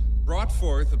fathers brought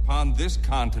forth upon this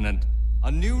continent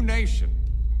a new nation,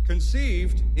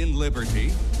 conceived in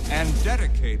liberty and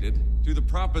dedicated to the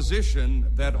proposition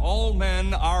that all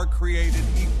men are created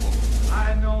equal.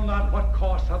 I know not what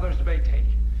course others may take,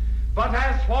 but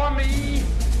as for me,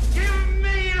 give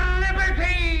me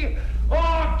liberty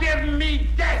or give me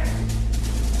death.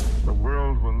 The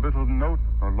world will little note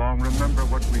nor long remember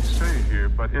what we say here,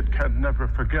 but it can never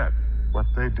forget what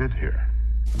they did here.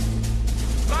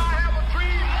 I have a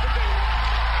dream today.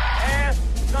 Ask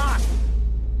not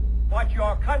what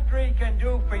your country can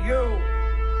do for you.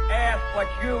 Ask what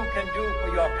you can do for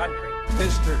your country.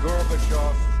 Mr.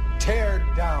 Gorbachev, tear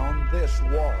down this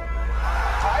wall.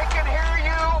 I can hear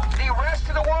you. The rest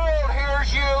of the world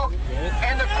hears you.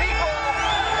 And the people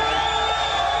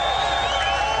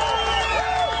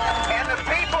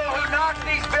who knock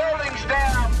these buildings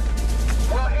down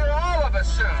will hear all of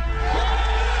us soon.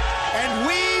 And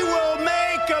we will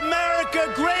make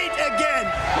America great again.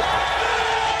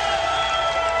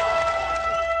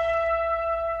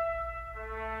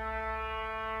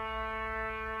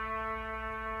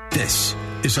 This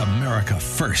is America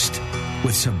First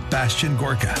with Sebastian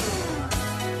Gorka.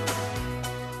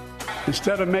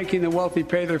 Instead of making the wealthy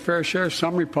pay their fair share,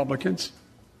 some Republicans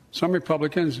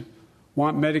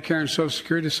want Medicare and Social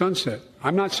Security to sunset.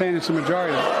 I'm not saying it's a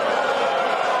majority.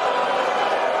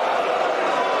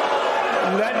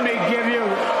 Let me give you,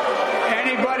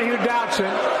 anybody who doubts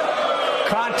it,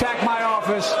 contact my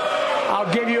office.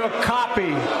 I'll give you a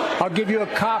copy. I'll give you a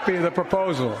copy of the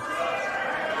proposal.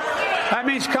 That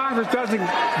means Congress doesn't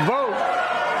vote.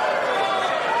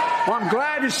 Well, I'm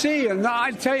glad to see you. No,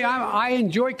 I tell you, I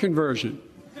enjoy conversion.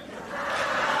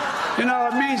 You know,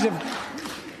 it means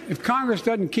if Congress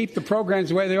doesn't keep the programs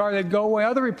the way they are, they'd go away.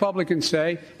 Other Republicans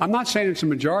say, I'm not saying it's a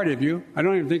majority of you. I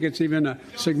don't even think it's even a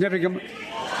significant,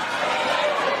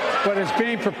 but it's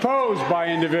being proposed by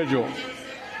individuals.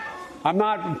 I'm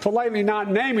not politely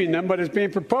not naming them, but it's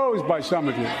being proposed by some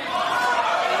of you.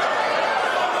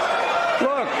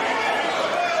 Look,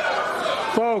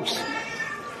 folks,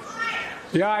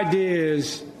 the idea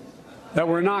is that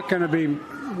we're not going to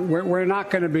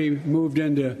be moved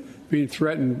into being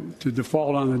threatened to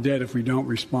default on the debt if we don't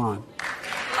respond.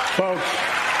 Folks.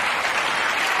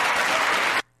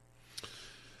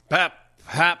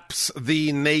 Perhaps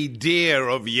the nadir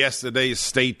of yesterday's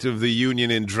State of the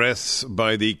Union address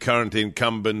by the current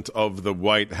incumbent of the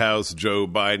White House, Joe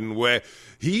Biden, where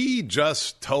he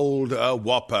just told a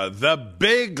whopper, the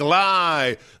big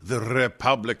lie, the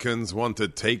Republicans want to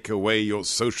take away your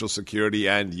Social Security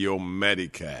and your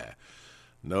Medicare.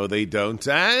 No, they don't.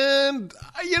 And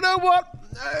you know what?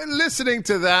 Listening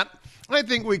to that, I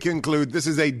think we conclude this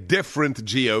is a different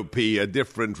GOP, a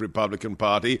different Republican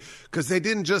Party, because they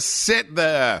didn't just sit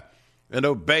there and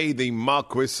obey the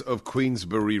Marquis of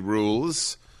Queensberry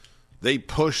rules. They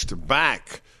pushed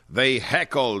back. They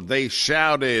heckled. They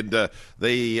shouted.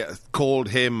 They called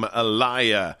him a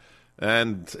liar.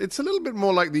 And it's a little bit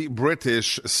more like the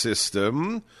British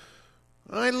system.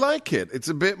 I like it. It's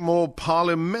a bit more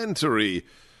parliamentary.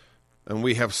 And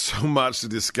we have so much to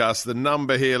discuss. The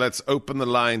number here, let's open the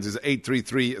lines, is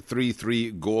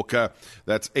 833-33-GORKA.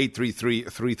 That's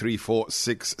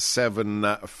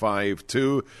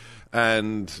 833-334-6752.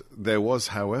 And there was,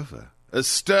 however, a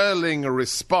sterling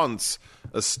response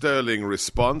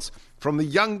from the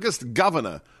youngest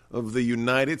governor of the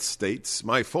United States,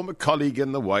 my former colleague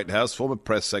in the White House, former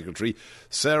press secretary,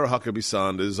 Sarah Huckabee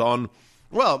Sanders, on,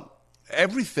 well,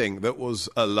 everything that was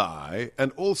a lie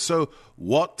and also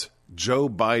what Joe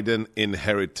Biden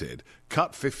inherited.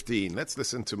 Cut 15. Let's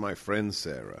listen to my friend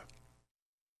Sarah.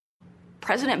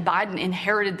 President Biden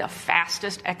inherited the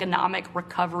fastest economic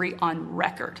recovery on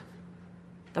record,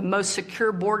 the most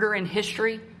secure border in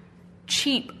history,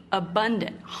 cheap,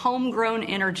 abundant, homegrown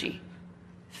energy,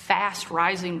 fast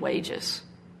rising wages,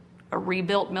 a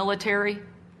rebuilt military,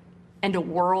 and a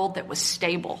world that was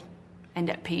stable and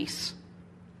at peace.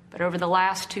 But over the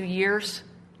last 2 years,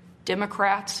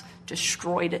 Democrats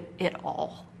destroyed it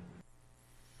all.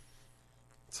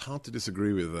 It's hard to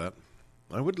disagree with that.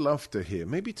 I would love to hear,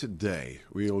 maybe today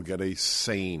we'll get a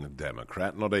sane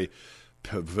Democrat, not a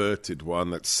perverted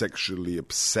one that's sexually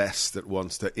obsessed, that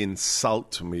wants to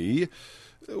insult me.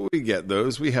 We get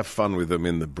those. We have fun with them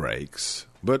in the breaks.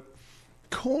 But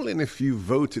call in if you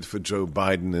voted for Joe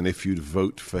Biden and if you'd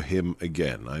vote for him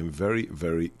again. I'm very,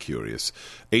 very curious.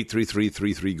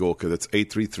 833-33-GORKA. That's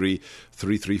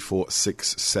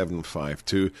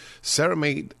 833-334-6752. Sarah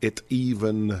made it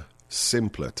even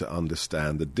simpler to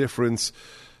understand the difference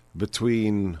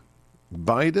between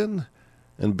Biden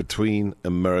and between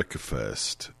America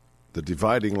First. The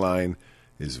dividing line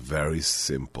is very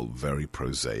simple, very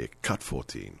prosaic. Cut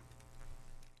 14.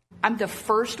 I'm the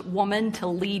first woman to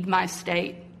lead my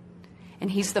state,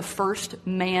 and he's the first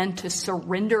man to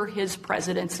surrender his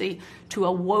presidency to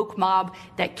a woke mob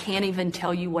that can't even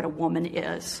tell you what a woman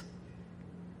is.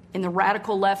 In the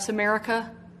radical left's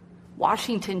America,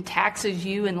 Washington taxes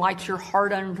you and lights your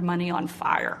hard-earned money on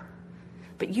fire.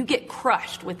 But you get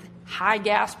crushed with high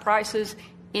gas prices,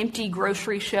 empty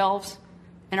grocery shelves,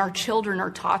 and our children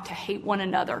are taught to hate one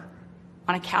another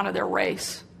on account of their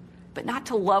race, but not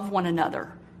to love one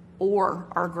another or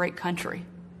our great country.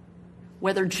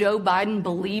 Whether Joe Biden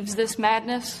believes this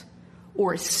madness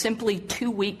or is simply too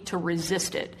weak to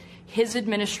resist it, his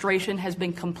administration has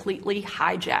been completely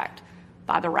hijacked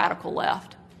by the radical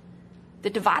left.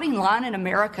 The dividing line in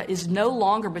America is no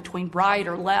longer between right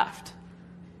or left.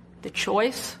 The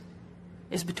choice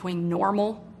is between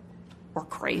normal or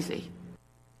crazy.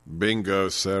 Bingo,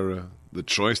 Sarah. The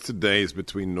choice today is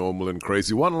between normal and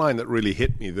crazy. One line that really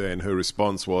hit me there in her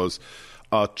response was,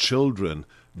 are children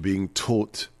being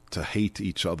taught to hate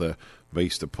each other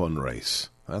based upon race?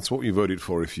 That's what you voted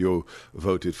for if you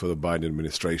voted for the Biden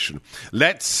administration.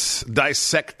 Let's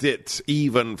dissect it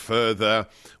even further,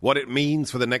 what it means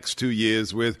for the next 2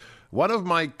 years with one of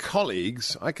my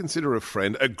colleagues, I consider a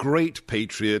friend, a great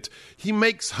patriot. He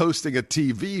makes hosting a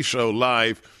TV show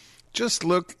live just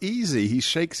look easy. He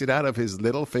shakes it out of his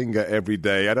little finger every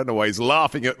day. I don't know why he's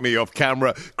laughing at me off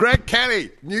camera. Greg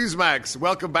Kelly, Newsmax,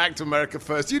 welcome back to America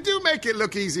First. You do make it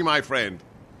look easy, my friend.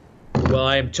 Well,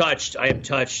 I am touched.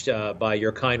 By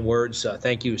your kind words.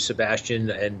 Thank you, Sebastian.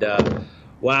 And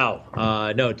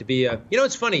wow. No, to be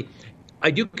it's funny.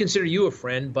 I do consider you a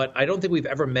friend, but I don't think we've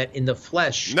ever met in the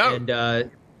flesh. No. And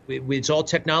it's all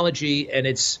technology, and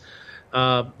it's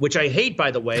which I hate,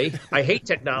 by the way. I hate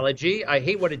technology. I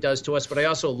hate what it does to us, but I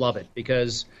also love it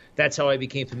because that's how I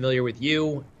became familiar with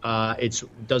you. It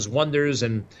does wonders.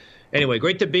 And anyway,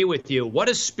 great to be with you. What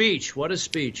a speech. What a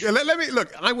speech. Yeah, let me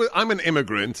look. I'm an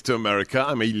immigrant to America.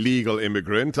 I'm a legal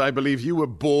immigrant. I believe you were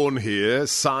born here,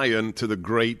 scion to the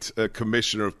great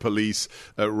Commissioner of Police,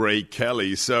 Ray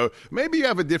Kelly. So maybe you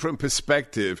have a different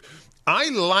perspective. I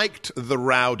liked the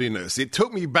rowdiness. It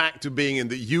took me back to being in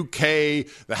the UK,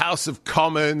 the House of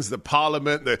Commons, the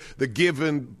Parliament, the give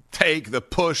and take, the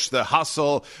push, the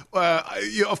hustle.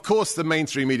 Of course, the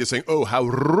mainstream media saying, oh, how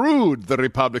rude the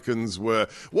Republicans were.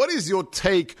 What is your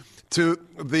take to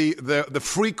the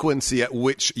frequency at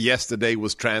which yesterday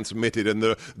was transmitted and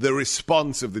the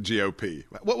response of the GOP?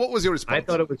 What was your response? I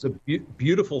thought it was a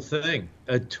beautiful thing,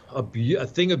 a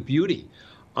thing of beauty.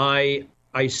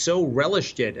 I so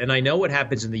relished it, and I know what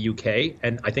happens in the UK,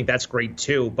 and I think that's great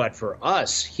too. But for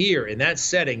us here in that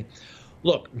setting,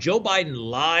 look, Joe Biden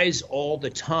lies all the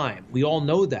time. We all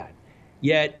know that.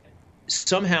 Yet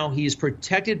somehow he's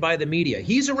protected by the media.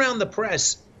 He's around the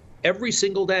press every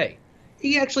single day.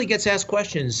 He actually gets asked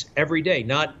questions every day,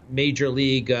 not major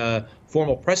league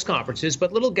formal press conferences,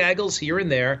 but little gaggles here and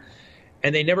there.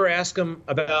 And they never ask him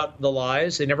about the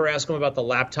lies. They never ask him about the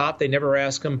laptop. They never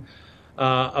ask him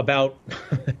about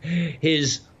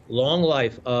his long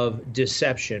life of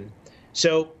deception.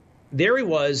 So there he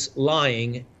was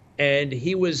lying, and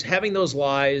he was having those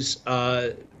lies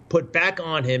put back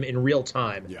on him in real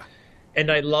time. Yeah.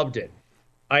 And I loved it.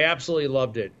 I absolutely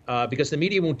loved it because the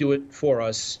media won't do it for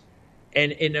us.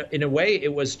 And in a way,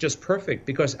 it was just perfect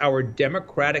because our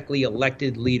democratically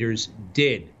elected leaders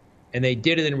did. And they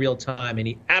did it in real time, and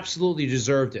he absolutely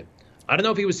deserved it. I don't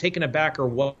know if he was taken aback or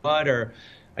what, or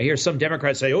I hear some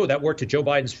Democrats say, oh, that worked to Joe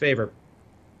Biden's favor.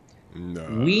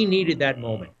 No. We needed that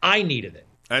moment. I needed it.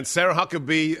 And Sarah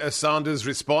Huckabee Sanders'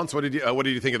 response, what did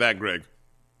you think of that, Greg?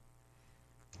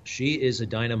 She is a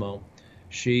dynamo.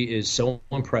 She is so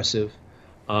impressive.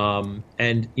 And,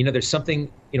 there's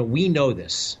something, we know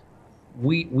this.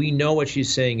 We know what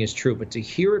she's saying is true. But to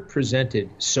hear it presented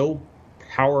so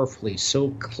powerfully,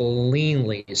 so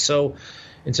cleanly, so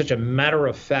in such a matter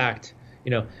of fact,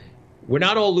 we're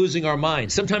not all losing our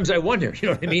minds. Sometimes I wonder, you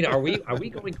know what I mean? Are we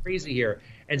going crazy here?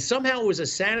 And somehow it was a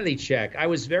sanity check. I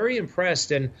was very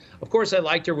impressed. And, of course, I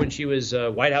liked her when she was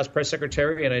White House press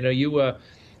secretary. And I know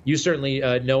you certainly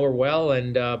know her well.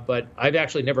 And but I've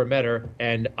actually never met her.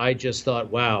 And I just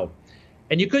thought, wow.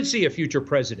 And you could see a future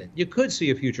president. You could see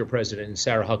a future president in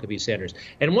Sarah Huckabee Sanders.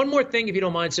 And one more thing, if you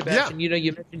don't mind, Sebastian. Yeah.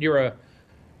 You mentioned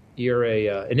you're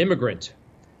an immigrant.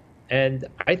 And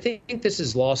I think this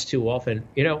is lost too often.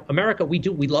 America, we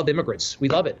love immigrants. We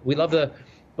love it. And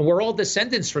we're all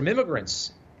descendants from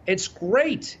immigrants. It's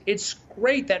great. It's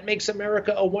great. That makes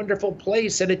America a wonderful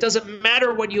place. And it doesn't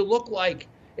matter what you look like.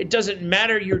 It doesn't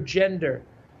matter your gender.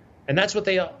 And that's what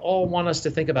they all want us to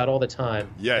think about all the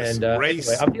time. Yes, and, race,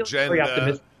 anyway, gender, very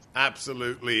optimistic.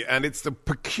 Absolutely. And it's the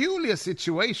peculiar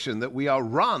situation that we are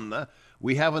run.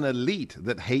 We have an elite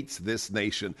that hates this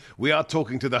nation. We are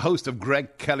talking to the host of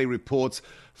Greg Kelly Reports,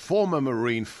 former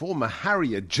Marine, former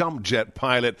Harrier jump jet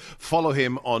pilot. Follow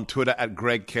him on Twitter at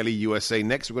Greg Kelly USA.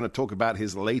 Next, we're going to talk about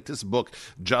his latest book,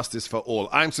 Justice for All.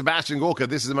 I'm Sebastian Gorka.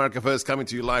 This is America First, coming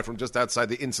to you live from just outside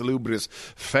the insalubrious,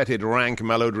 fetid, rank,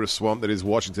 malodorous swamp that is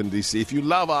Washington, D.C. If you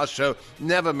love our show,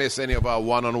 never miss any of our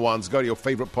one-on-ones. Go to your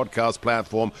favorite podcast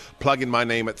platform, plug in my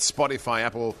name at Spotify,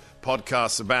 Apple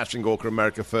Podcast, Sebastian Gorka,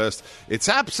 America First. It's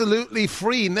absolutely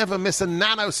free. Never miss a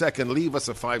nanosecond. Leave us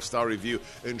a 5-star review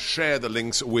and share the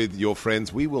links with your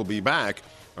friends. We will be back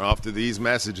after these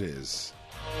messages.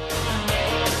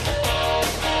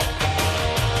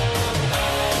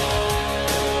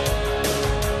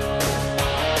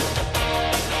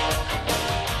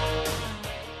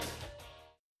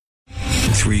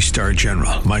 Three-star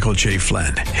General Michael J.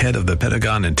 Flynn, head of the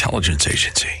Pentagon Intelligence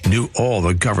Agency, knew all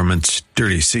the government's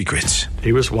dirty secrets.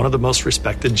 He was one of the most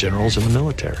respected generals in the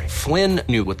military. Flynn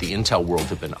knew what the intel world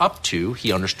had been up to.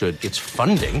 He understood its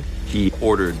funding. He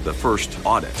ordered the first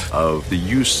audit of the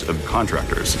use of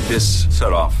contractors. This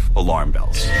set off alarm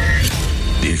bells.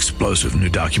 The explosive new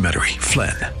documentary,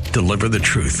 Flynn, Deliver the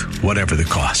Truth, Whatever the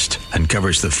Cost,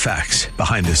 uncovers the facts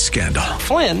behind this scandal.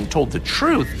 Flynn told the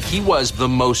truth. He was the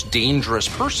most dangerous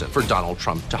person for Donald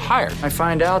Trump to hire. I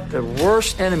find out the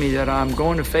worst enemy that I'm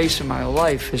going to face in my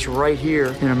life is right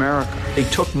here in America. They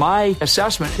took my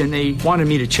assessment and they wanted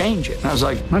me to change it. And I was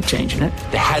like, I'm not changing it.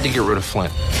 They had to get rid of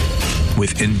Flynn.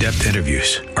 With in-depth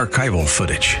interviews, archival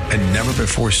footage, and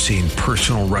never-before-seen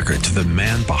personal records of the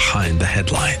man behind the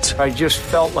headlines. I just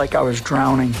felt like I was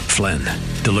drowning. Flynn,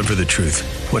 deliver the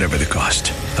truth, whatever the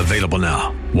cost. Available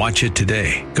now. Watch it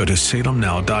today. Go to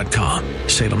salemnow.com.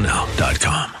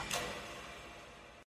 salemnow.com.